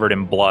covered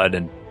in blood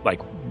and like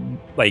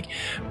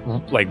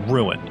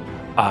ruined.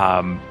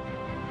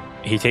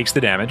 He takes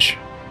the damage.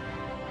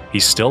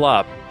 He's still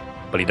up,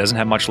 but he doesn't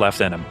have much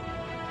left in him.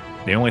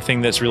 The only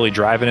thing that's really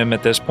driving him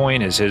at this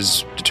point is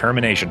his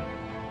determination.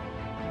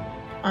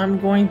 I'm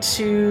going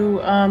to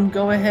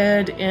go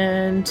ahead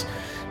and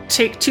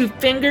take 2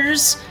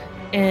 fingers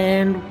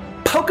and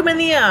poke him in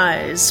the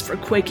eyes for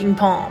Quaking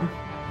Palm.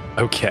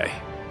 Okay.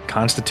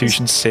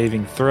 Constitution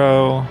saving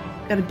throw.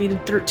 Gotta beat a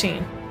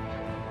 13.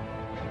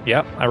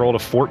 Yep, I rolled a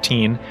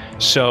 14.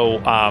 So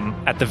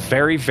at the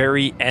very,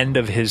 very end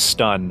of his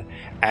stun,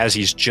 as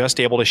he's just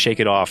able to shake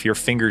it off, your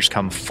fingers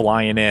come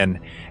flying in,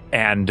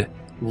 and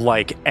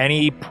like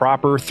any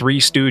proper Three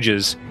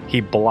Stooges,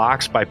 he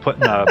blocks by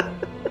putting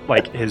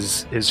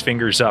his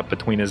fingers up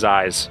between his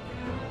eyes.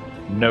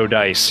 No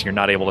dice. You're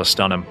not able to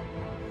stun him.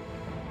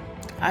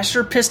 I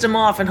sure pissed him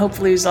off, and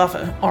hopefully he's off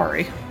of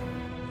Ari.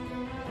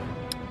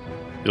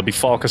 It'll be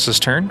Falcus's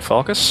turn.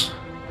 Falcus,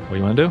 what do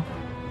you want to do?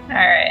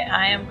 Alright,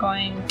 I am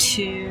going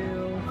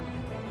to...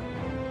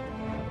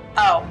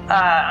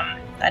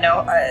 I know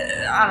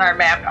on our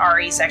map,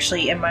 Ari's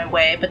actually in my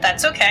way, but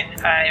that's okay.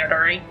 I had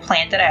already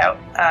planned it out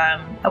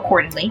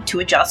accordingly to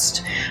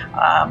adjust.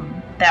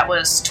 That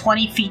was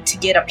 20 feet to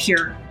get up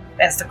here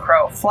as the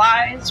crow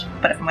flies,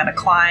 but if I'm going to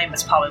climb,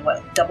 it's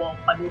probably, double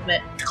my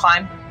movement to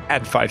climb?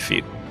 Add 5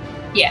 feet.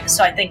 Yeah,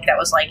 so I think that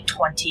was like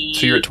 20...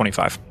 So you're at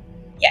 25.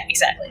 Yeah,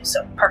 exactly.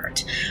 So,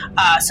 perfect.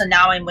 So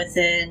now I'm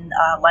within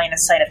line of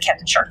sight of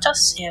Captain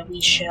Sharktusk, and we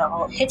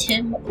shall hit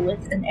him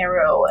with an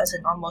arrow as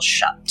a normal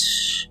shot.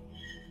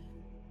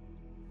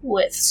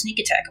 With sneak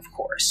attack, of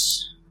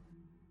course.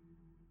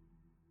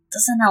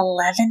 Does an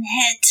 11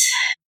 hit?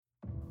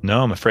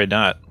 No, I'm afraid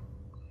not.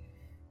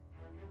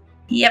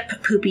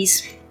 Yep,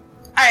 poopies.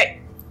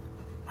 Alright.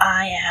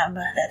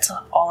 That's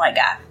all I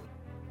got.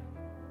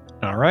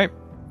 All right.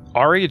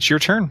 Ari, it's your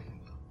turn.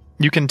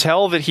 You can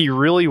tell that he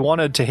really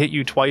wanted to hit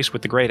you twice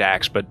with the great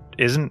axe, but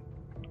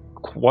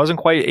wasn't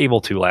quite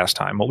able to last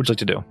time. What would you like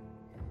to do?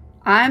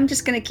 I'm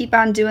just going to keep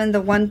on doing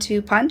the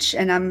 1-2 punch,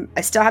 and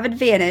I still have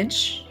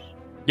advantage.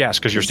 Yes,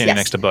 because you're standing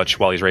next to Butch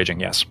while he's raging,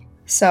 yes.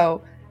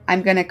 So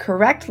I'm going to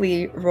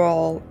correctly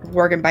roll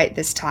Worgen Bite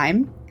this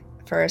time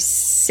for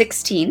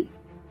 16.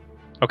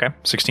 Okay,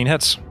 16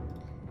 hits.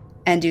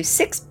 And do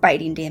 6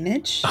 biting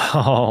damage.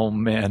 Oh,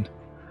 man.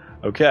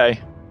 Okay.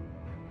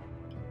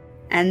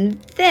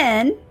 And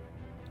then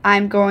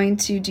I'm going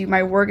to do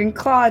my Worgen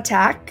Claw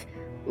attack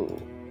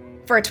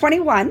for a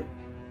 21.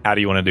 How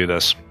do you want to do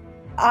this?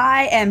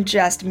 I am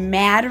just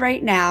mad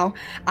right now.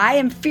 I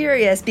am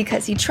furious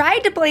because he tried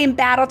to blame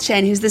Battle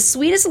Chin, who's the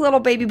sweetest little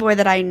baby boy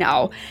that I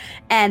know.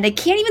 And they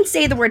can't even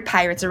say the word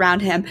pirates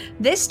around him.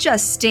 This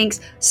just stinks.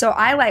 So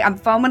I'm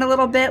foaming a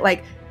little bit.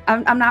 Like,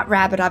 I'm not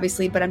rabid,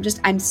 obviously, but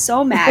I'm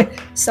so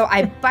mad. So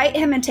I bite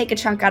him and take a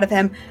chunk out of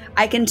him.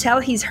 I can tell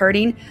he's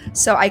hurting.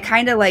 So I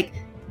kind of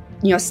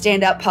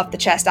stand up, puff the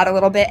chest out a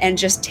little bit, and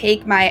just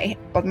take my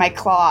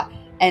claw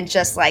and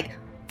just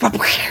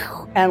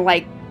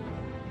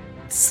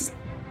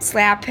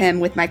slap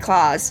him with my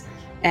claws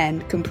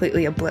and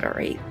completely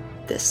obliterate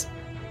this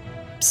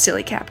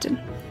silly captain.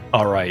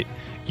 All right.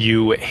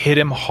 You hit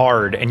him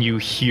hard, and you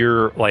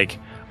hear like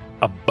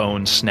a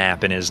bone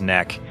snap in his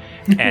neck,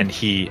 and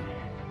he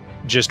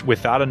just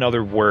without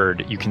another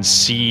word, you can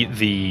see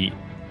the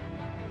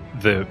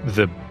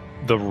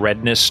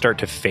redness start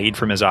to fade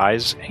from his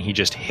eyes, and he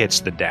just hits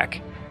the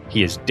deck.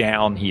 He is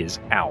down. He is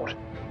out.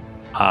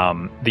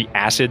 The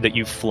acid that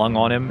you flung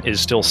on him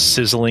is still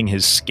sizzling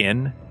his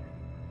skin.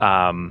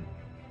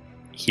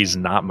 He's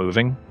not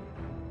moving.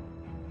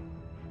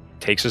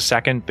 Takes a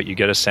second, but you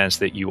get a sense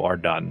that you are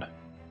done.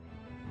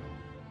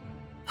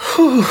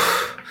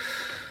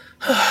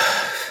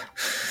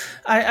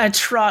 I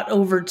trot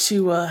over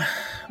to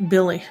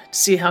Billy to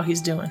see how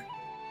he's doing.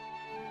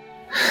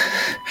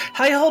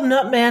 How you holding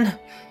up, man?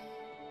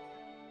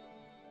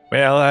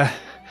 Well,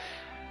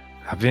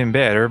 I've been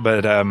better,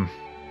 but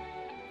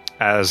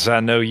as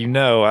I know you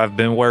know, I've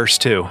been worse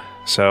too.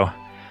 So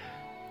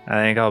I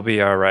think I'll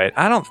be all right.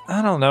 I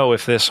don't know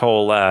if this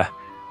whole I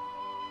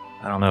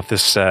don't know if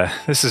this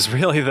is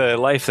really the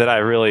life that I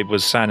really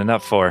was signing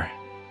up for.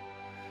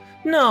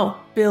 No,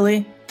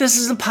 Billy. This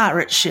is a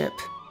pirate ship.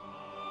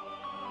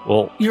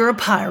 Well, you're a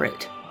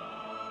pirate.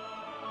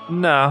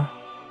 No,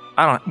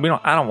 I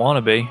don't want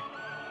to be.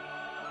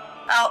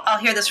 I'll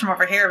hear this from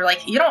over here.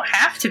 Like, you don't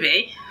have to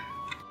be.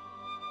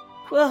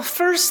 Well,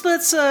 first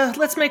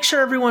let's make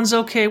sure everyone's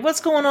okay. What's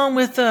going on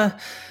with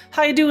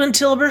how you doing,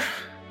 Tilber?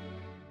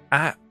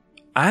 I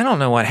don't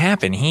know what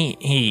happened.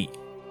 He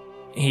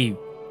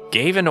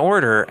gave an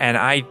order, and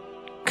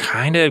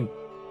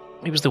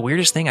it was the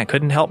weirdest thing. I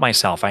couldn't help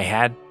myself. I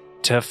had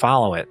to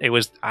follow it.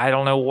 I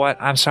don't know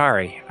what. I'm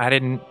sorry. I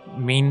didn't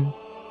mean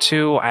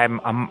to.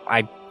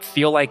 I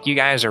feel like you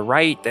guys are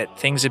right that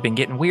things have been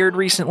getting weird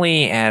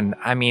recently, and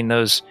I mean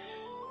those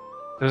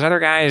other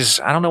guys,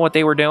 I don't know what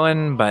they were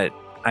doing, but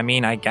I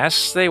mean, I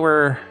guess they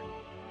were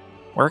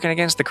working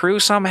against the crew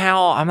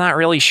somehow. I'm not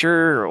really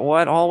sure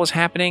what all was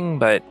happening,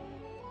 but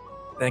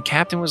the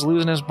captain was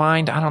losing his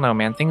mind. I don't know,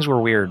 man. Things were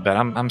weird, but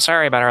I'm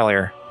sorry about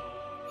earlier.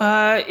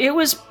 It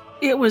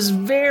was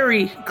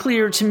very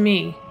clear to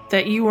me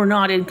that you were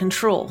not in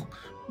control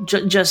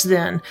just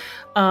then.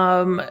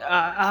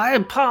 I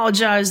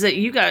apologize that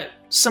you got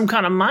some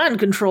kind of mind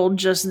control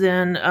just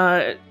then.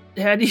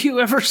 Had you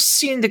ever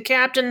seen the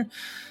captain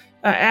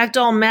act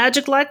all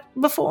magic-like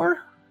before?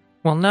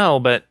 Well, no,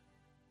 but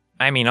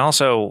I mean,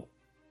 also,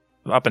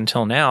 up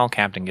until now,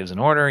 captain gives an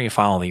order, you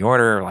follow the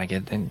order. Like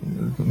it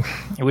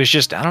was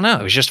just, I don't know,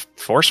 it was just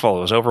forceful.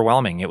 It was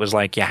overwhelming. It was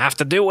like, you have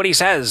to do what he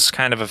says,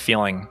 kind of a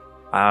feeling.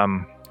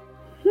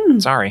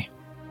 Sorry.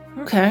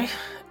 Okay.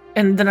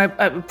 And then I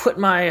put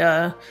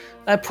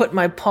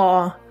my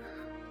paw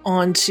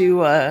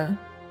onto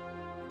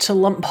to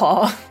Lump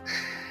Paw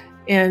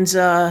and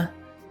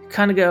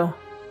kind of go,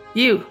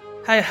 you,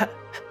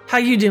 how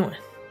you doing?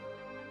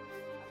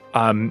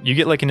 You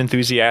get like an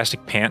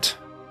enthusiastic pant,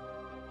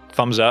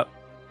 thumbs up,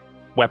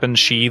 weapons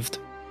sheathed,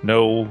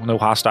 no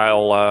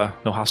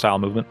hostile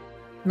movement.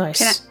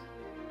 Nice.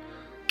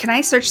 Can I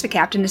search the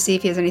captain to see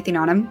if he has anything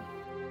on him?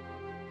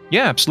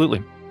 Yeah,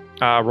 absolutely.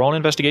 Roll an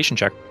investigation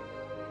check.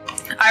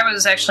 I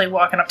was actually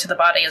walking up to the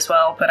body as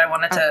well, but I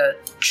wanted to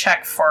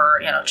check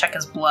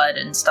his blood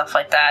and stuff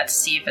like that to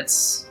see if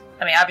it's...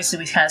 I mean, obviously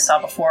we kind of saw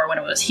before when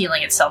it was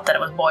healing itself that it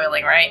was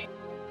boiling, right?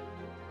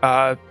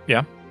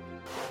 Yeah.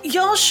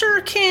 Y'all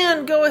sure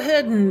can go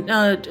ahead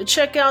and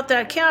check out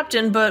that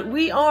captain, but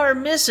we are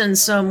missing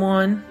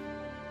someone.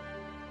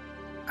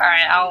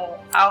 Alright,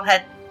 I'll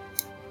head...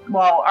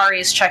 While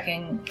Ari's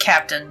checking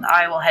captain,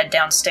 I will head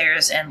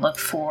downstairs and look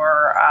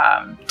for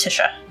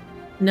Tisha.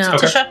 No,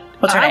 okay. Tisha?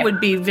 What's her name? I would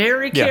be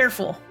very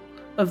careful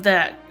of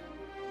that.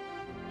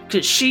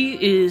 Because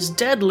she is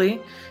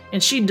deadly,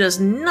 and she does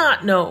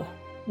not know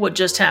what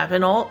just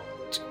happened.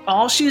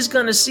 All she's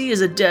going to see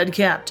is a dead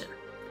captain.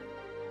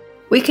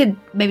 We could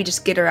maybe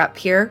just get her up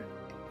here.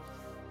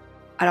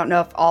 I don't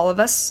know if all of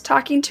us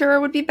talking to her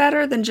would be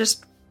better than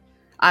just...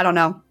 I don't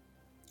know.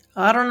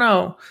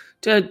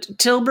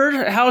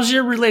 Tilbert, how's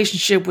your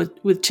relationship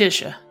with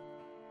Tisha?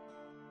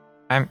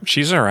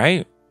 She's all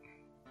right.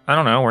 I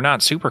don't know. We're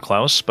not super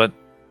close, but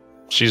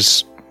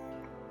she's,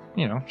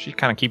 she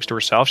kind of keeps to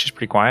herself. She's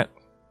pretty quiet.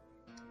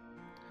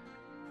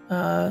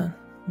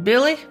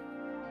 Billy?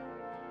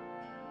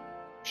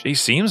 She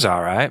seems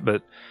all right,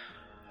 but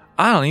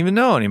I don't even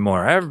know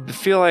anymore. I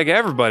feel like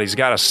everybody's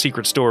got a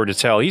secret story to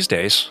tell these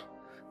days.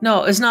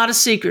 No, it's not a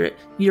secret.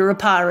 You're a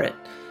pirate.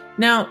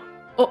 Now,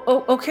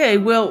 okay,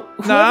 well...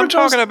 No, I'm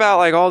talking about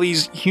like all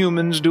these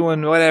humans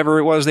doing whatever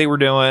it was they were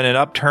doing and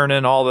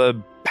upturning all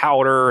the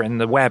powder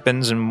and the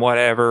weapons and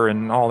whatever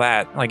and all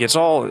that. Like, it's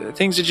all...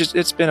 Things are just...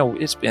 It's been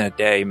a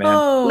day, man.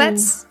 Oh.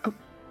 Let's...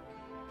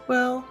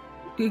 Well...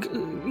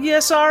 Yeah,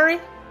 sorry?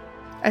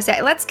 I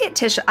say, let's get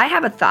Tisha... I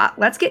have a thought.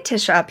 Let's get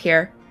Tisha up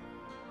here.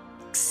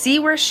 See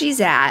where she's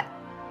at.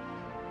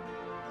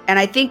 And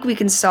I think we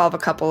can solve a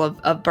couple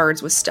of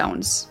birds with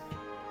stones.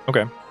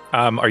 Okay.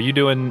 Were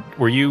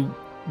you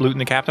looting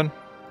the captain?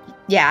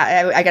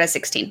 Yeah, I got a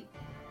 16.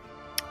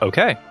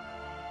 Okay.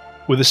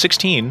 With a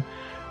 16,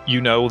 you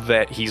know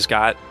that he's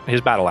got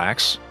his battle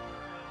axe.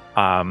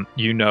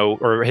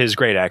 Or his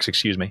great axe,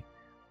 excuse me.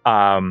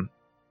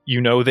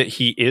 You know that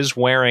he is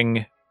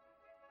wearing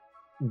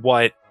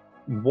what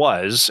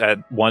was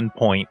at one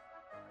point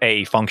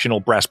a functional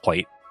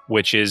breastplate,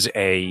 which is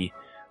it's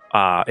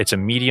a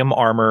medium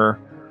armor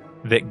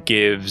that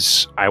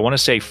gives, I want to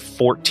say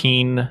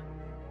 14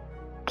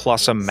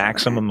 plus a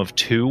maximum of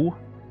 2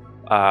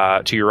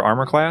 to your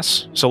armor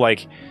class. So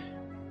like,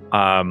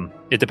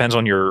 it depends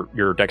on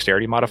your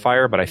dexterity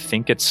modifier, but I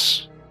think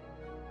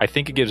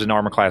it gives an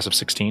armor class of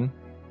 16.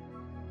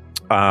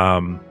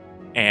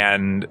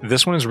 And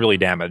this one is really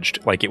damaged.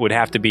 Like, it would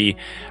have to be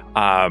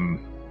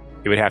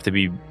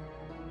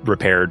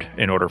repaired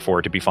in order for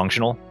it to be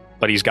functional,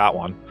 but he's got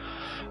one.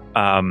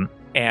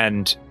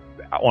 And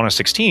on a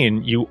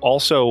 16, you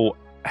also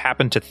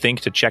happen to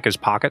think to check his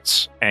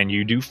pockets, and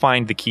you do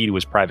find the key to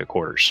his private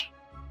quarters.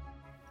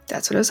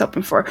 That's what I was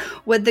hoping for.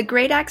 Would the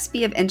great axe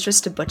be of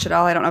interest to Butch at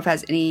all? I don't know if it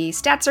has any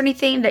stats or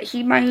anything that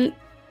he might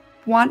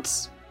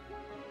want.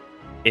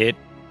 It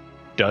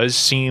does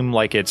seem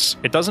like it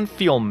doesn't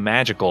feel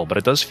magical, but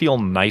it does feel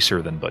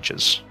nicer than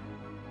Butch's.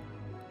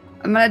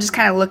 I'm going to just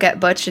kind of look at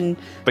Butch and...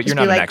 But you're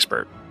not an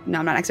expert. No,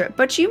 I'm not an expert.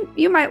 But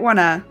you might want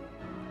to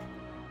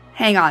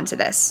hang on to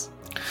this.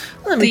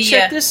 Let me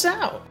check this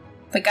out.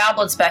 The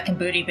goblins back in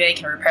Booty Bay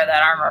can repair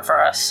that armor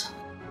for us.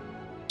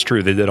 It's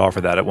true, they did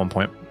offer that at one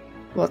point.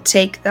 We'll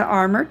take the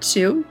armor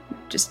too.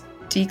 Just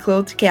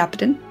declothe the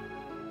captain.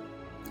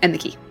 And the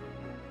key.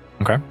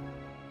 Okay.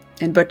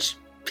 And Butch,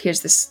 here's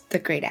the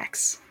great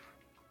axe.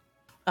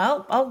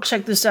 I'll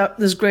check this out.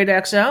 This great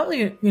axe out.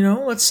 You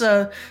know, let's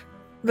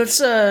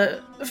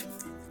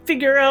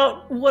figure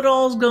out what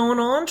all's going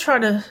on. Try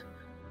to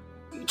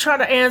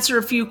answer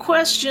a few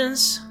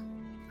questions.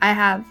 I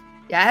have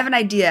an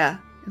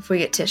idea. If we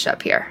get Tish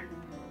up here.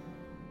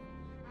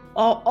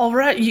 All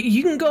right,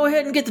 you can go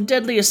ahead and get the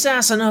deadly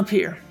assassin up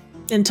here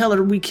and tell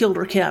her we killed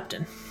her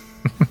captain.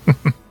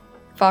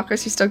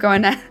 Falkers, you still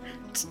going to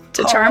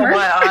charm her?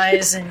 My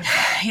eyes, and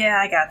yeah,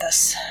 I got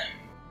this.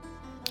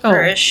 Oh,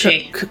 Where is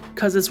she?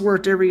 Because it's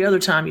worked every other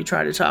time you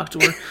try to talk to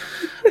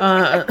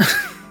her.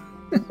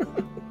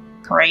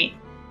 Great.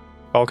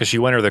 Oh, because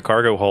you enter the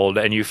cargo hold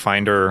and you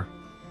find her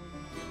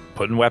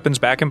putting weapons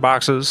back in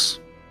boxes,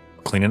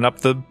 cleaning up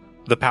the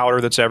powder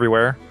that's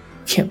everywhere.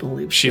 Can't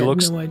believe she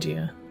had no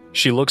idea.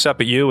 She looks up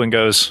at you and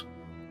goes,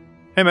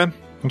 "Hey, man,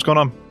 what's going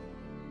on?"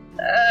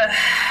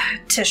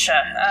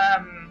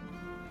 Tisha,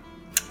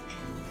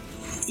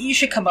 you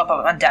should come up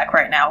on deck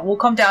right now. We'll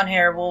come down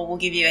here. We'll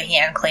give you a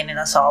hand cleaning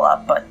us all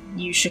up, but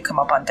you should come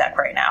up on deck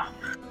right now.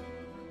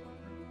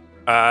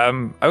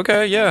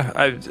 Okay, yeah.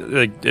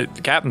 The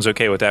captain's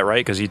okay with that,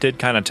 right? Because he did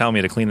kind of tell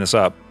me to clean this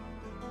up.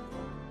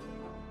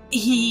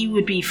 He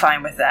would be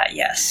fine with that,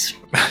 yes.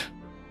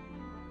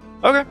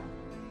 Okay.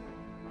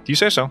 You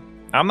say so.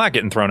 I'm not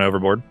getting thrown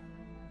overboard.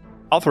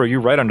 I'll throw you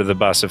right under the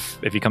bus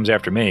if he comes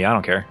after me. I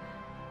don't care.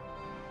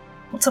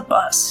 What's a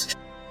bus?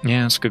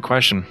 Yeah, that's a good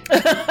question.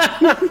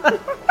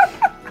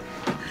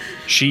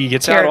 She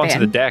gets out onto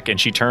the deck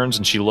and she turns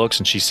and she looks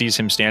and she sees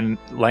him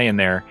laying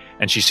there,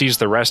 and she sees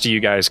the rest of you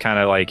guys kind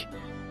of like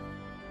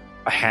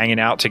hanging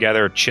out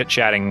together,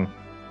 chit-chatting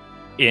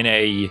in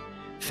a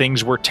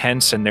things were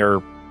tense and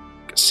they're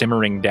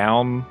simmering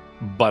down,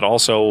 but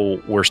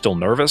also we're still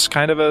nervous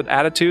kind of an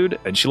attitude.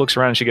 And she looks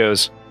around and she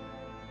goes,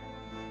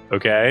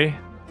 "Okay,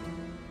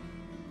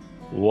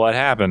 what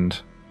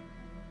happened?"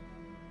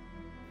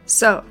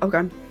 So,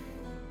 okay.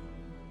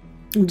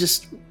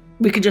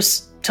 We could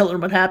just tell her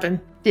what happened.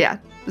 Yeah.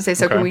 Say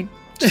so. Okay. Can we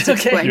just Okay.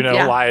 explain? You know,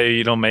 Yeah. lie,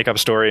 you don't make up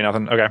story,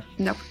 nothing. Okay.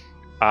 Nope.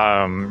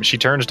 She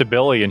turns to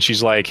Billy and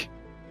she's like,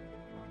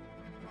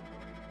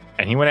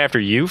 "And he went after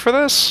you for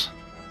this?"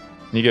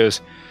 And he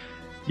goes,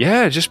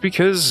 "Yeah, just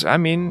because, I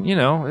mean, you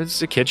know, it's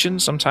the kitchen.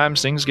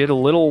 Sometimes things get a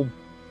little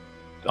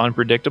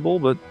unpredictable,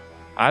 but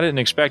I didn't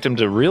expect him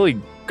to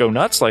really go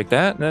nuts like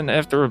that. And then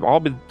after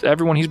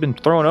everyone he's been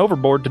throwing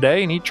overboard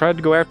today, and he tried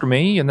to go after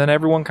me, and then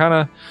everyone kind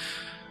of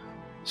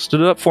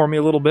stood up for me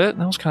a little bit, and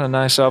that was kind of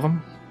nice of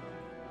him."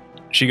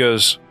 She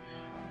goes,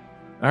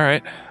 "All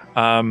right.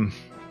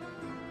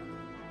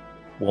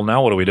 Well,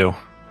 now what do we do?"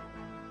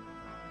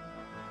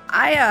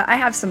 I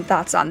have some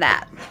thoughts on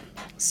that.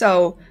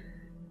 So,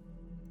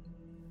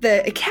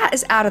 the cat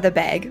is out of the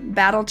bag.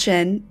 Battle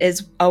Chin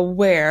is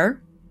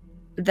aware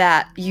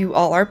that you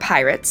all are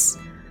pirates.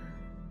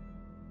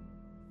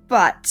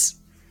 But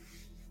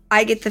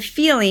I get the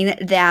feeling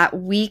that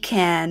we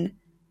can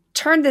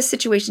turn this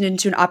situation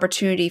into an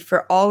opportunity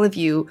for all of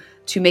you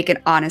to make an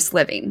honest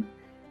living.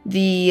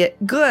 The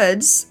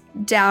goods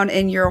down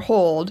in your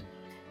hold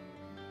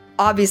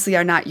obviously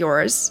are not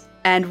yours,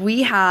 and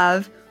we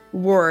have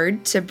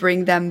word to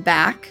bring them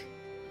back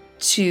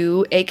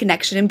to a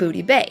connection in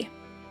Booty Bay.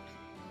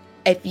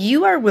 If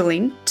you are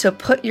willing to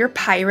put your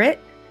pirate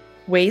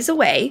ways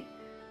away,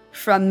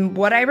 from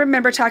what I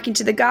remember talking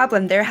to the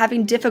goblin, they're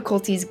having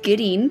difficulties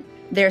getting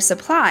their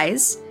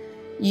supplies.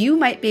 You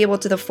might be able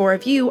to, the four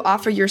of you,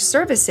 offer your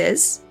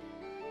services.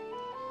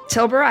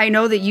 Tilber, I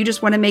know that you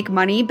just want to make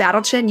money.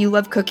 Battlechin, you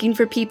love cooking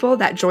for people,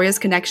 that joyous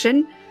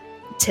connection.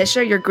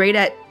 Tisha, you're great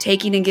at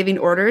taking and giving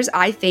orders.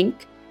 I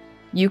think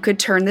you could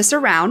turn this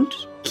around,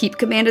 keep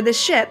command of the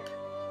ship,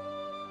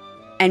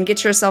 and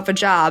get yourself a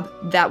job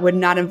that would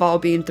not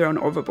involve being thrown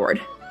overboard.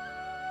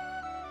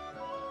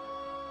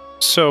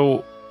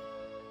 So,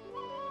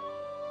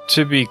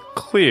 to be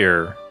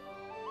clear,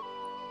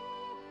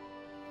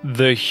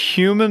 the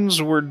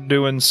humans were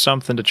doing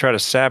something to try to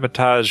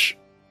sabotage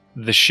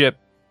the ship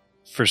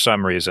for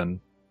some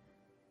reason.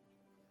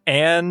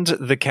 And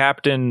the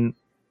captain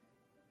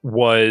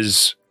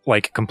was,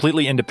 like,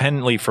 completely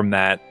independently from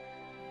that,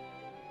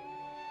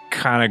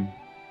 kind of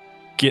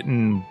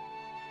getting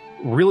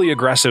really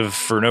aggressive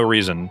for no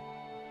reason.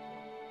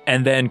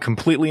 And then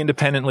completely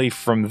independently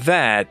from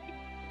that,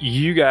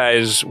 you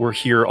guys were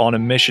here on a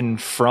mission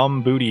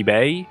from Booty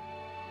Bay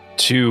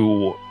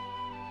to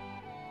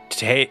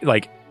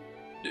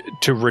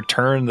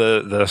return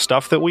the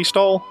stuff that we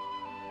stole.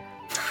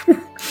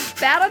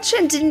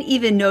 Battlechin didn't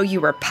even know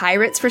you were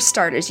pirates, for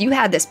starters. You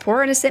had this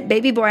poor innocent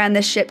baby boy on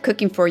this ship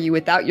cooking for you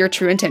without your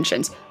true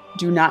intentions.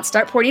 Do not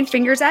start pointing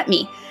fingers at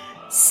me.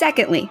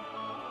 Secondly,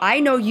 I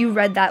know you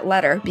read that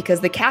letter because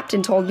the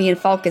captain told me and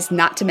Falcus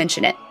not to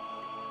mention it.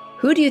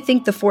 Who do you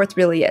think the fourth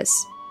really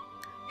is?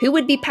 Who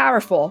would be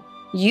powerful?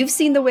 You've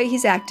seen the way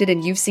he's acted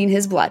and you've seen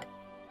his blood.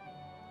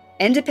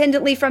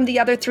 Independently from the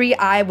other three,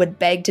 I would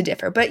beg to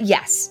differ. But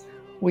yes,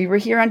 We were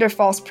here under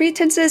false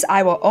pretenses.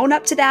 I will own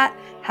up to that.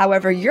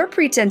 However, your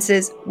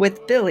pretenses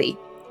with Billy,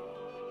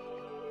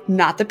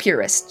 not the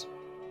purest.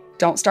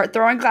 Don't start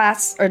throwing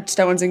glass or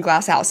stones in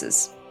glass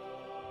houses.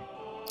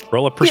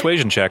 Roll a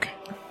persuasion check.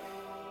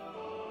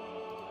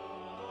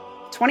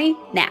 20,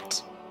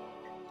 nat.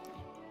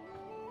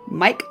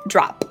 Mic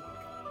drop.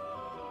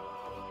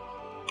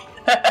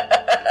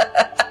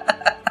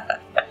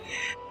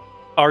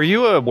 Are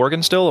you a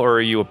Worgen still, or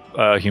are you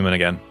a human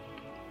again?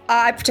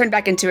 I turned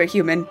back into a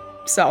human,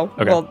 so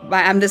Okay. well,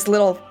 I'm this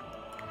little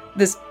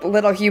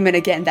human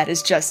again that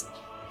is just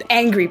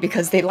angry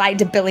because they lied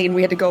to Billy and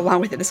we had to go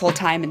along with it this whole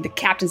time, and the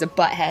captain's a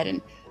butthead,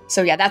 and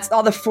so yeah, that's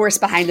all the force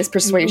behind this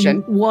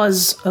persuasion.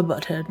 Was a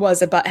butthead.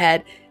 Was a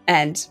butthead,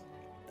 and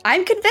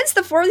I'm convinced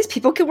the four of these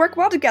people can work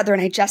well together,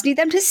 and I just need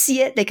them to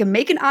see it. They can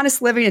make an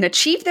honest living and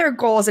achieve their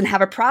goals and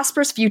have a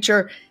prosperous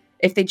future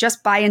if they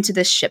just buy into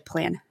this ship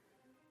plan.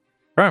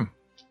 Right.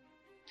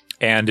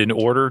 And in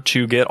order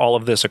to get all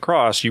of this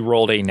across, you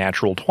rolled a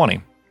natural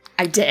 20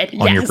 I did,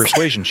 on your yes.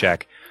 persuasion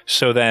check.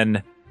 So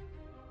then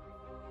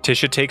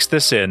Tisha takes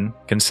this in,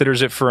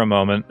 considers it for a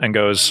moment, and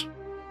goes,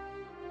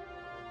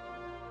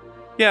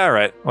 yeah, all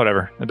right,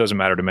 whatever. It doesn't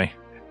matter to me.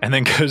 And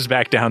then goes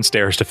back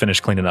downstairs to finish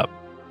cleaning up.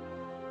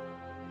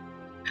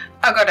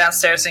 I'll go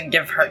downstairs and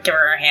give her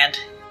a hand.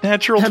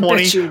 Natural I bet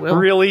 20? you will.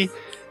 Really?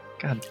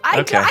 God.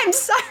 Okay. I'm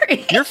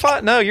sorry. You're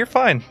fine. No, you're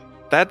fine.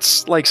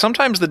 That's like,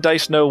 sometimes the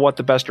dice know what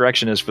the best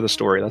direction is for the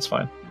story. That's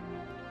fine.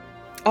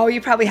 Oh, you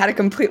probably had a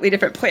completely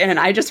different plan and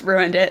I just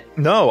ruined it.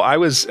 No, I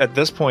was, at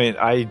this point,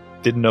 I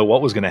didn't know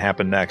what was going to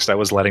happen next. I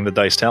was letting the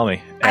dice tell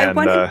me. I And,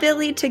 wanted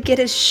Billy to get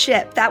his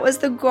ship. That was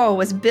the goal,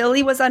 was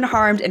Billy was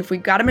unharmed, and if we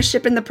got him a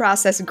ship in the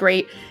process,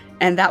 great.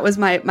 And that was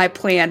my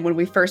plan when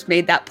we first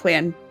made that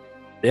plan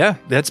yeah,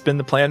 that's been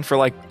the plan for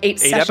like 8 8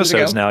 sessions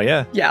episodes ago. now,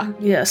 yeah. Yeah.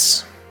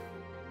 Yes.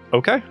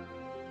 Okay.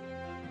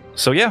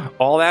 So yeah,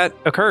 all that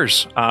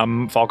occurs.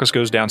 Falcus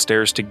goes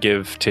downstairs to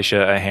give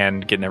Tisha a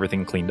hand getting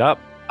everything cleaned up.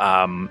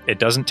 It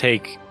doesn't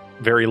take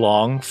very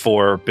long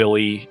for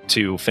Billy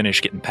to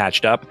finish getting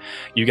patched up.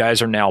 You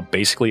guys are now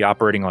basically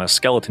operating on a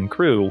skeleton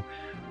crew,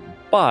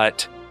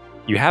 but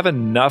you have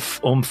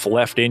enough oomph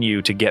left in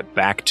you to get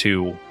back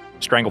to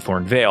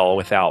Stranglethorn Vale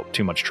without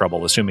too much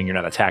trouble, assuming you're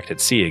not attacked at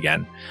sea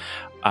again.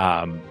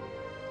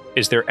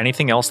 Is there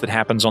anything else that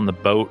happens on the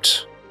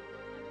boat?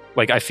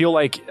 Like, I feel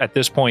like at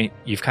this point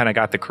you've kind of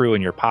got the crew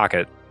in your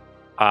pocket,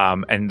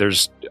 and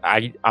there's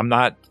I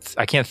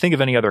can't think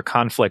of any other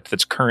conflict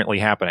that's currently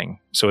happening.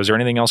 So, is there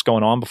anything else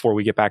going on before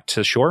we get back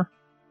to shore?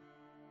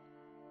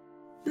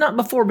 Not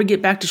before we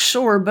get back to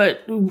shore,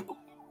 but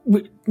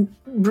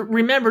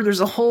remember,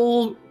 there's a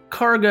whole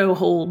cargo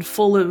hold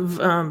full of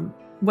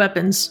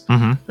weapons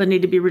that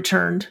need to be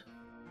returned.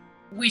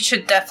 We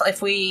should definitely,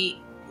 if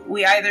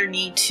we either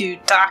need to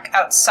dock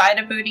outside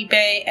of Booty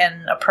Bay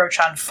and approach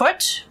on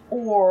foot,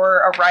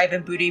 or arrive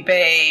in Booty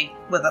Bay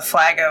with a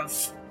flag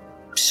of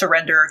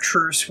surrender,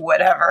 truce,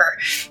 whatever,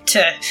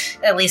 to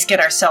at least get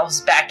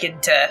ourselves back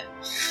into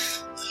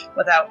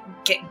without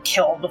getting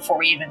killed before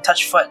we even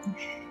touch foot.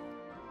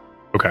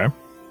 Okay.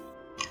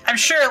 I'm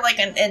sure, like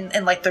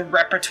in like the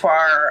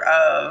repertoire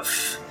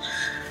of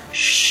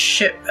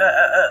ship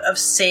of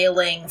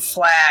sailing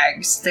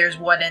flags, there's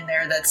one in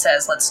there that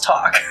says "Let's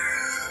talk."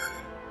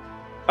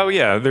 Oh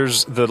yeah,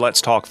 there's the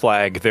Let's Talk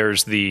flag.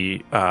 There's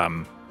the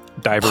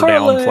Diver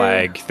Parlay. Down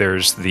flag.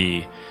 There's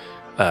the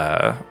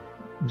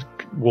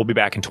We'll be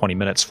back in 20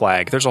 minutes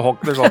flag. There's all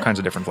kinds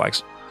of different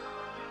flags.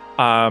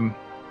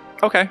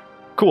 Okay,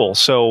 cool.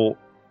 So,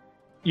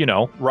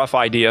 rough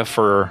idea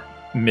for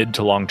mid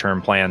to long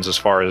term plans as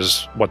far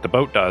as what the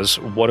boat does.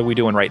 What are we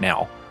doing right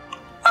now?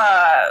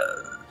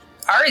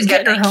 Ari's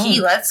got Getting the her key.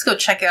 home. Let's go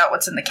check out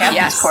what's in the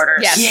captain's quarters.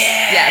 Yes.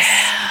 Yes.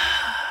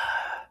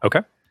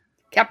 Okay.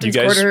 Captain's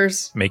You guys-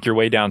 quarters. Make your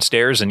way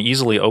downstairs and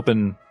easily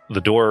open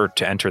the door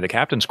to enter the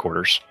captain's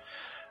quarters.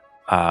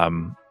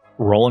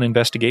 Roll an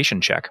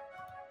investigation check.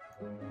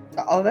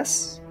 All of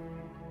us?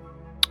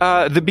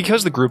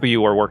 Because the group of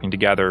you are working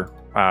together,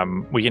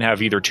 we can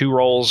have either 2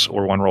 rolls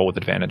or 1 roll with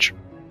advantage.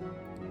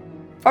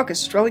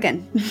 Focus. Roll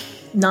again.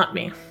 Not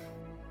me.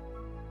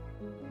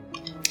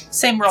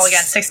 Same roll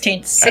again.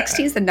 16.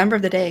 16 is the number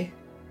of the day.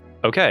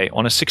 Okay,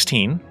 on a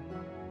 16,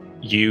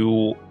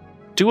 you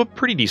do a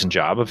pretty decent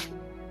job of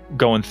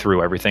going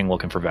through everything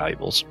looking for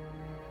valuables.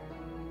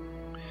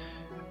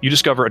 You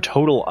discover a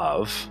total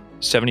of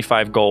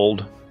 75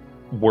 gold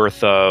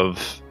worth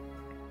of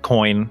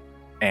coin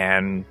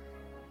and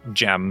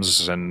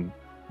gems and,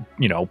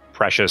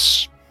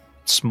 precious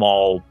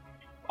small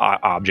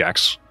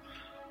objects.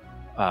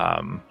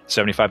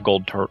 75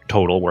 gold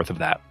total worth of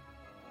that.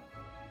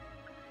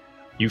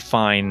 You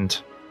find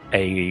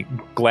a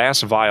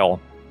glass vial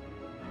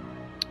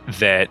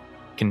that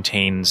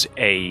contains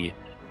a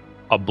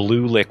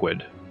blue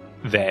liquid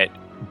that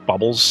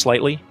bubbles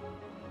slightly,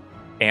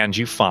 and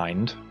you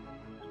find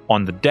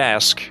on the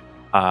desk,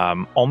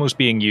 almost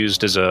being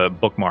used as a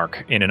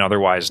bookmark in an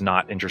otherwise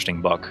not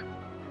interesting book,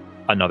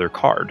 another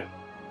card.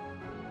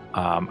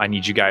 I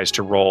need you guys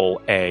to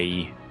roll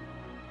a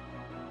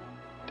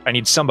I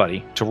need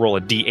somebody to roll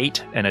a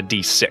D8 and a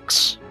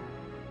D6.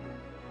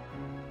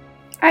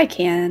 I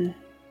can.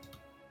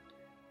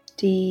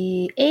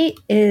 D8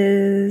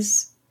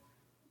 is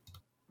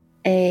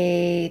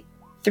a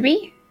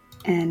 3,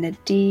 and a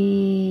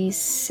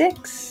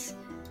D6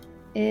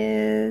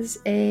 is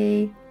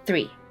a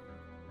 3.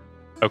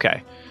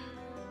 Okay.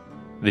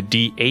 The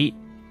D8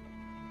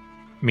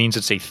 means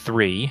it's a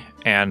 3,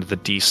 and the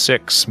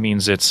D6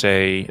 means it's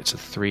a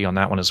 3 on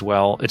that one as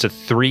well. It's a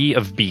 3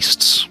 of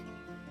beasts.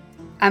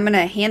 I'm going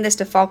to hand this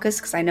to Falcus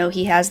because I know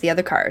he has the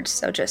other cards,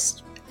 so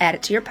just add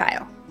it to your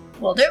pile.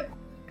 Will do.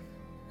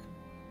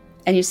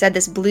 And you said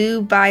this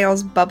blue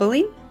bile's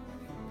bubbling?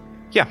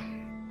 Yeah.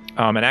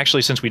 And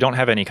actually, since we don't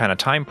have any kind of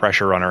time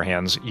pressure on our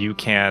hands, you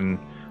can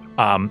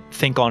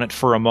think on it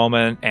for a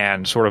moment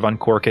and sort of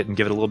uncork it and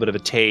give it a little bit of a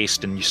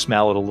taste, and you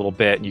smell it a little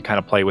bit, and you kind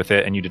of play with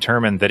it, and you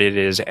determine that it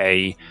is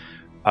a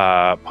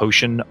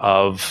potion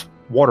of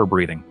water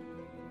breathing.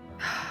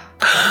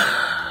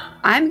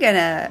 I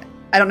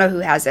don't know who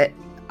has it.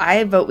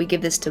 I vote we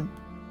give this to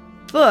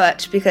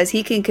Butch because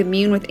he can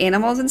commune with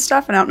animals and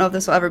stuff, and I don't know if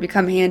this will ever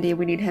become handy.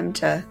 We need him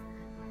to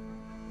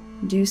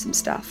do some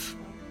stuff.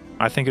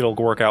 I think it'll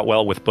work out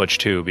well with Butch,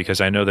 too,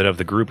 because I know that of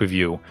the group of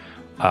you,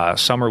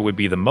 Summer would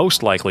be the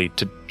most likely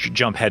to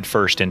jump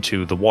headfirst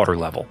into the water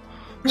level.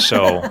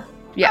 So,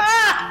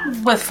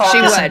 Yes, With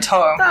Falcus would. in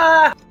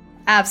tow.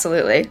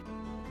 absolutely.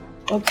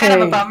 Okay.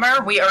 Kind of a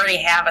bummer. We already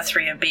have a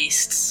 3 of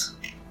beasts.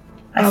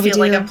 I Oh, we feel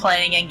like do? I'm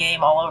playing in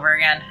game all over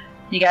again.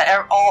 You got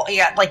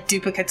like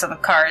duplicates of the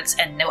cards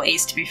and no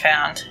ace to be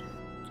found.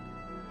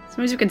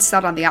 Sometimes we can sell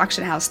it on the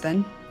auction house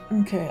then.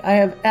 Okay, I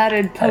have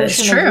added That is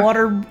potion true. of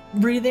water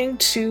breathing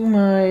to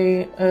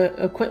my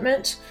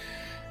equipment.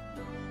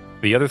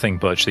 the other thing,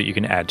 Butch, that you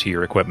can add to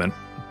your equipment,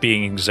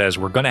 being as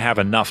we're going to have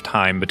enough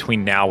time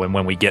between now and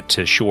when we get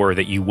to shore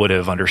that you would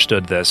have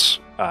understood this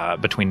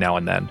between now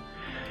and then,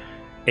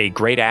 a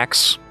great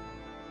axe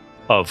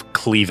of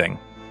cleaving.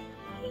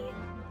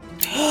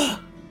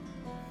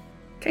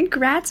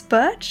 Congrats,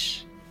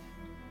 Butch.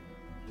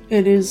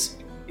 It is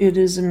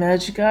a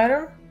magic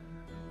item.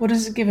 What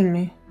is it giving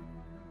me?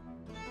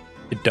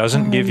 It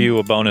doesn't give you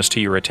a bonus to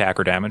your attack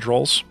or damage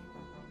rolls,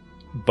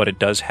 but it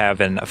does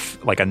have it's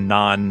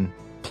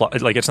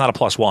not a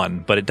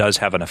 +1, but it does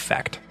have an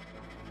effect.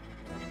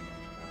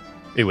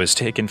 It was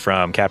taken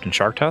from Captain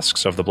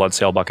Sharktusks of the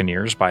Bloodsail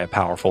Buccaneers by a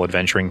powerful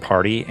adventuring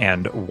party,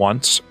 and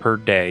once per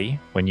day,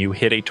 when you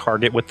hit a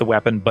target with the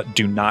weapon but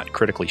do not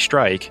critically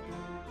strike,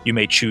 you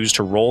may choose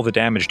to roll the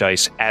damage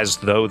dice as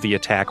though the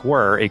attack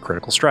were a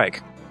critical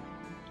strike.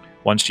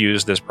 Once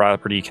used, this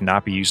property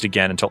cannot be used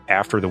again until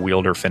after the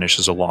wielder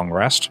finishes a long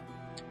rest.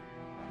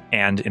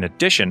 And in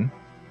addition,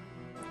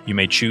 you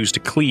may choose to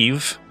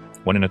cleave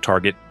when a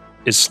target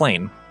is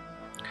slain.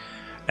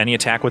 Any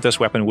attack with this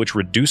weapon which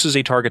reduces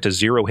a target to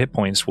 0 hit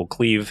points will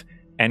cleave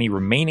any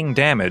remaining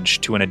damage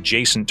to an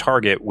adjacent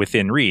target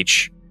within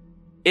reach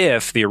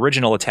if the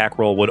original attack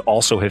roll would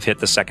also have hit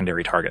the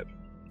secondary target.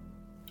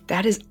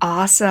 That is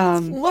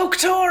awesome.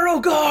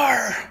 Loktar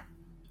Ogar!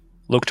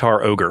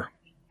 Loktar Ogre.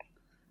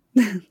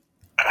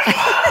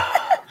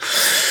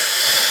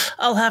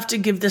 I'll have to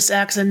give this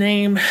axe a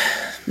name.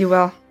 You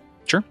will.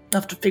 Sure.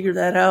 I'll have to figure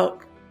that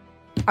out.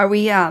 Are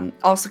we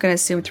also going to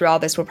assume through all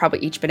this we'll probably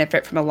each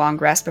benefit from a long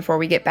rest before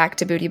we get back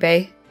to Booty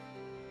Bay?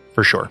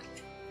 For sure.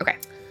 Okay.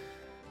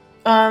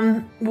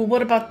 Well,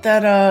 what about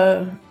that,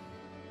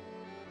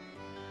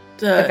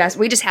 The vest.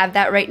 We just have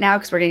that right now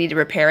because we're going to need to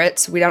repair it.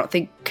 So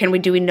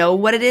do we know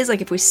what it is?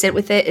 Like if we sit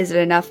with it, is it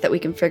enough that we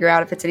can figure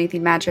out if it's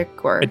anything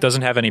magic or? It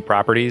doesn't have any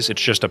properties.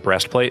 It's just a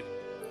breastplate.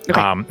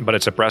 Okay. But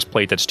it's a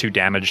breastplate that's too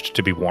damaged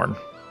to be worn.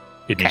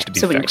 It needs to be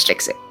so we need to fixed.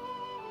 fix it.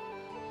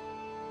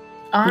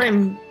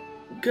 I'm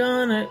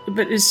gonna...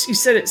 But you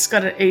said it's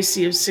got an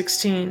AC of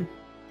 16.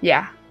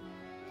 Yeah.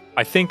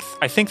 I think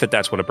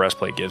that's what a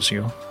breastplate gives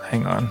you.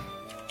 Hang on.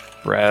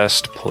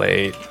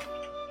 Breastplate.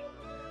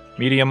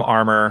 Medium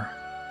armor.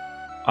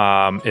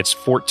 It's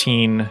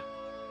 14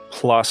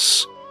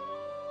 plus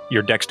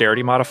your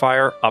dexterity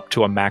modifier up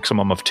to a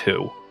maximum of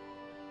 2.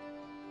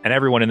 And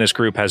everyone in this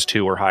group has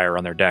 2 or higher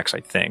on their dex,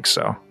 I think.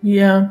 So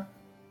Yeah.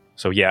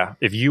 yeah,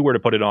 if you were to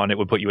put it on, it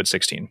would put you at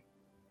 16.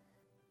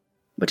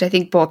 Which I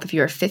think both of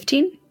you are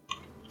 15.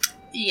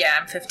 Yeah,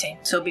 I'm 15,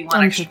 so it'll be 1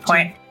 I'm extra 15.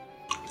 point.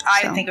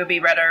 I So. think it would be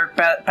better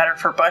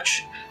for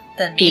Butch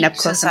than me. Being up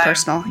close since and I'm-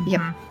 personal.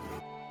 Yep. Mhm.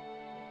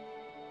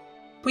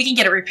 We can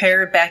get it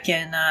repaired back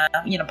in,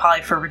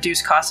 probably for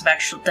reduced cost of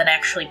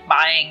actually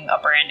buying a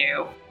brand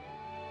new.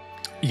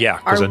 Yeah,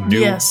 because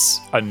Yes.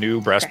 a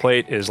new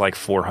breastplate is like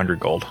 400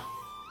 gold.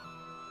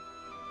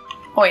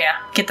 Oh yeah,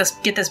 get this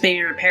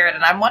baby repaired,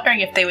 and I'm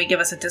wondering if they would give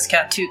us a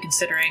discount too,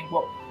 considering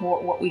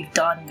what we've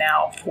done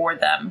now for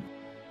them,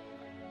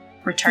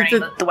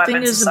 returning the weapons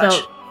thing is and such.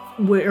 about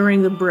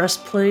wearing the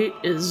breastplate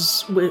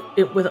is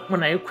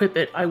when I equip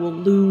it, I will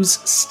lose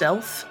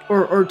stealth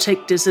or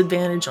take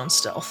disadvantage on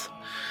stealth.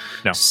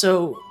 No.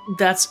 So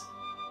that's...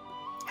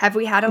 Have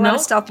we had a lot No?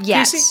 of stealth?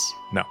 Yes. Casey?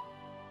 No.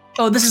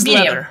 Oh, this is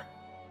Medium. leather.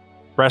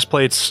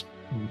 Breastplates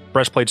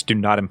breastplates do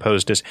not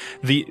impose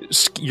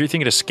you're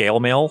thinking of scale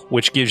mail,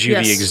 which gives you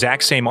Yes. the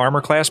exact same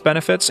armor class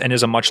benefits and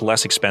is a much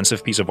less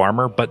expensive piece of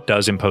armor, but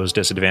does impose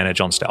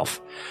disadvantage on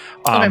stealth.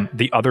 Okay.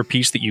 The other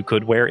piece that you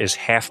could wear is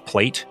half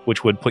plate,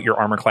 which would put your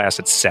armor class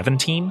at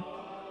 17,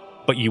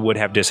 but you would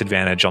have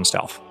disadvantage on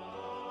stealth.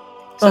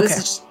 So this Okay.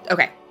 is just,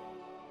 okay.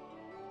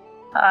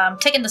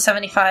 Taking the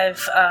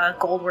 75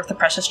 gold worth of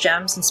precious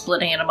gems and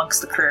splitting it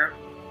amongst the crew.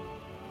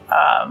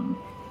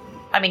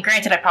 I mean,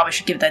 granted, I probably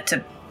should give that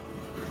to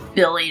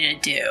Billy to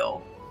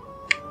do,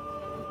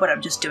 but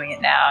I'm just doing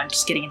it now. I'm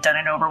just getting it done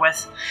and over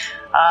with.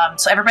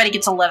 So everybody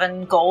gets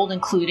 11 gold,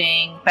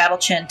 including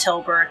Battlechin,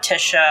 Tilburg,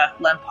 Tisha,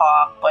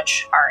 Lempaw,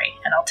 Butch, Ari,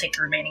 and I'll take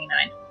the remaining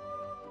 9.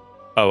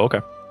 Oh,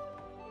 okay.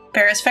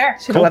 Fair is fair.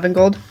 So 11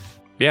 gold.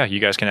 Yeah, you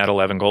guys can add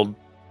 11 gold.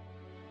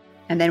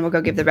 And then we'll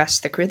go give the rest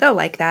to the crew. They'll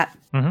like that.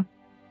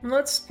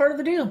 That's part of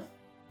the deal.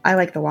 I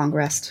like the long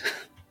rest.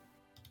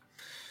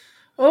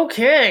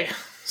 Okay,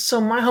 so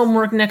my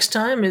homework next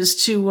time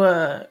is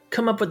to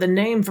come up with a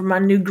name for my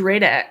new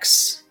great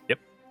axe. Yep.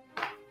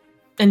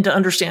 And to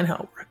understand how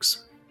it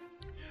works.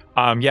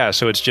 Yeah,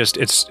 so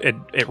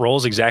it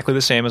rolls exactly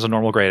the same as a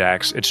normal great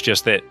axe. It's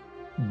just that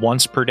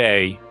once per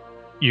day,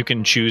 you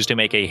can choose to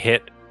make a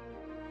hit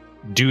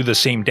do the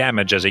same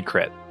damage as a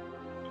crit.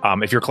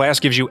 If your class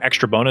gives you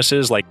extra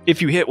bonuses, like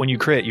if you hit when you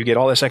crit, you get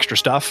all this extra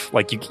stuff.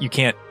 Like you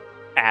can't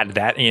add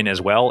that in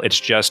as well. It's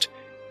just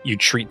you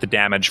treat the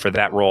damage for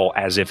that roll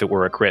as if it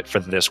were a crit for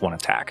this one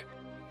attack.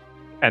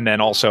 And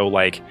then also,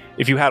 like,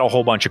 if you had a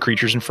whole bunch of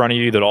creatures in front of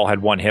you that all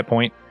had 1 hit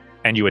point,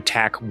 and you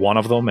attack one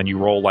of them and you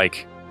roll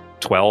like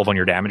 12 on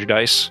your damage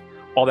dice,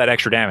 all that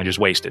extra damage is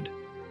wasted.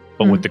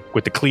 But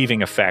with the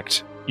cleaving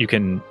effect, you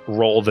can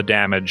roll the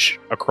damage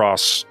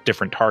across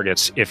different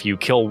targets. If you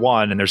kill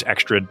one and there's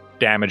extra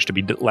damage to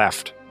be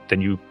left,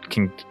 then you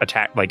can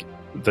attack, like,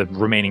 the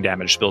remaining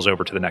damage spills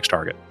over to the next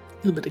target.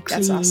 A little bit of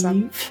That's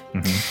awesome.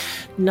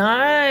 Mm-hmm.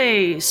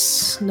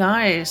 Nice.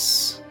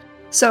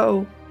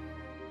 So,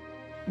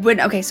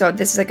 so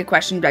this is like a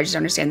question, but I just don't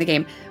understand the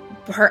game.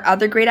 Her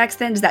other great axe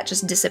then, does that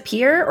just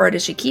disappear, or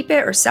does she keep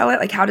it or sell it?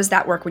 Like, how does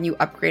that work when you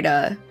upgrade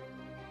a...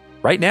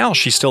 Right now,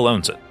 she still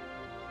owns it.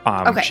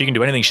 Okay. She can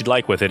do anything she'd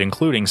like with it,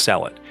 including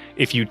sell it.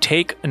 If you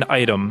take an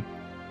item,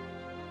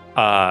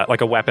 like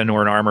a weapon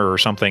or an armor or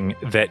something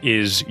that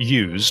is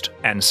used,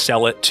 and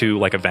sell it to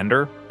like a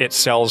vendor, it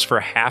sells for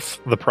half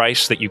the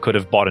price that you could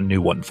have bought a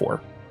new one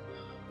for.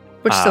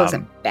 Which still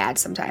isn't bad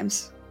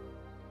sometimes.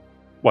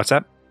 What's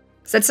that?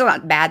 So it's still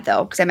not bad,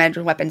 though, because I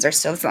imagine weapons are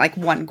still, it's not like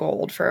 1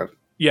 gold for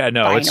Yeah,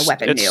 no, buying it's a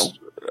weapon it's, new.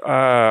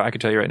 I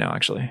could tell you right now,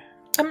 actually.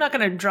 I'm not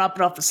going to drop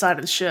it off the side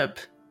of the ship.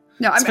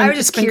 No, I was It's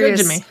just been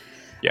curious. good to me.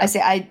 Yeah.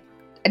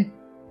 I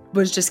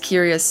was just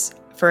curious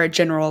for a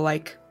general,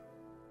 like,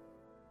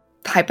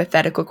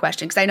 hypothetical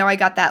question, because I know I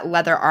got that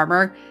leather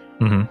armor,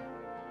 Mm-hmm.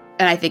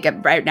 and I think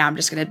right now I'm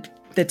just going to...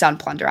 It's on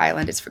Plunder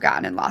Island. It's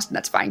forgotten and lost, and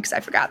that's fine, because I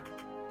forgot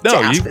to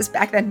ask this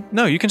back then.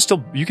 No, you can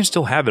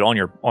still have it on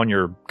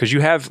your because you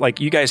have, like,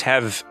 you guys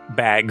have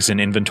bags and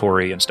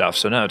inventory and stuff.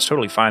 So no, it's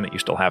totally fine that you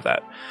still have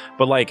that.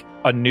 But like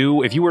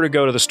if you were to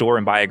go to the store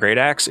and buy a great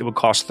axe, it would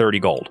cost 30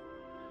 gold.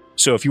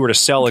 So if you were to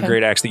sell a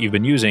great axe that you've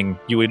been using,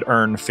 you would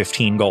earn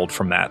 15 gold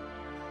from that.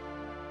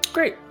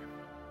 Great.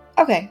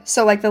 Okay,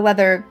 so like the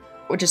leather,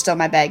 which is still in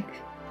my bag,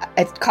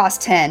 it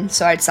cost 10,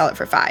 so I'd sell it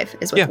for 5,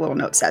 is what Yeah. the little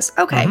note says.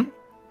 Okay. Mhm.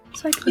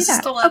 So I can do This is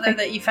that. the leather Okay.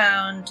 that you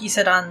found, you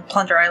said, on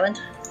Plunder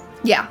Island?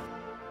 Yeah.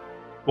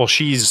 Well,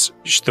 the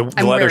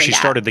I'm leather wearing she that.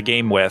 started the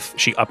game with,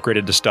 she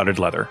upgraded to studded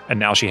leather, and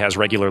now she has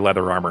regular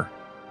leather armor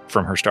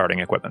from her starting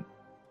equipment.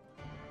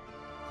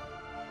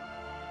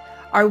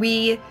 Are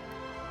we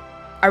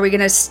going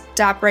to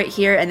stop right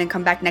here and then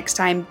come back next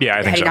time? Yeah,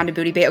 I think heading so. on to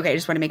Booty Bay? Okay, I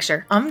just want to make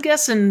sure. I'm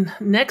guessing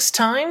next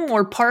time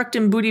we're parked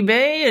in Booty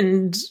Bay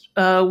and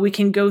we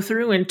can go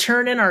through and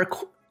turn in our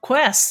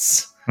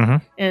quests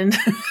Mhm. and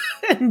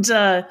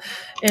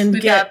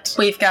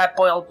We've got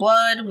Boiled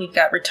Blood, we've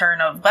got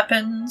Return of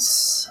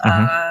Weapons.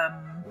 Mhm.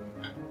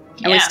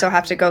 And we still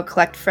have to go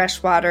collect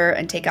fresh water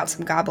and take out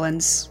some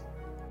goblins.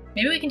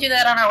 Maybe we can do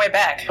that on our way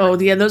back. Oh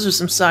yeah, those are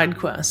some side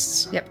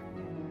quests. Yep.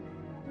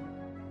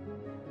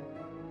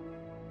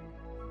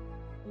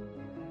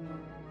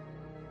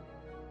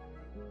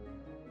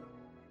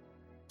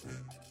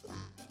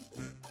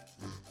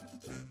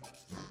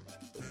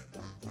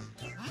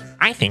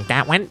 I think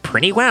that went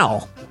pretty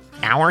well.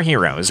 Our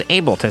heroes,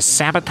 able to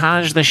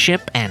sabotage the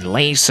ship and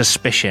lay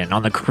suspicion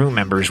on the crew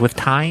members with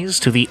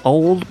ties to the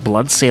old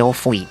Bloodsail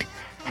fleet,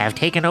 have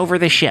taken over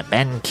the ship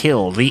and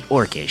killed the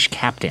orcish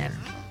captain.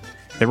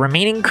 The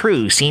remaining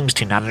crew seems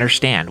to not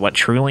understand what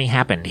truly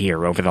happened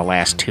here over the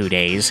last 2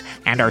 days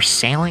and are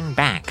sailing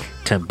back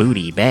to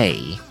Booty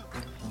Bay.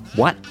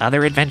 What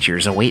other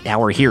adventures await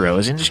our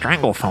heroes in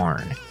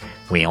Stranglethorn?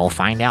 We'll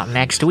find out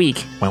next week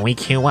when we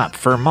queue up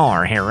for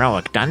more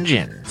heroic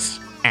dungeons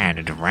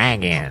and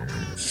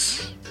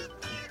dragons.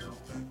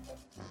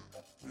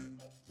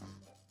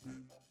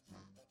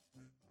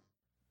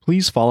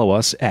 Please follow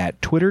us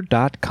at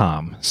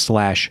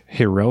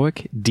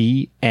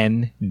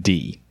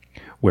twitter.com/heroicdnd,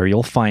 where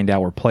you'll find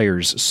our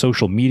players'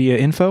 social media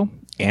info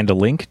and a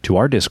link to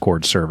our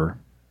Discord server.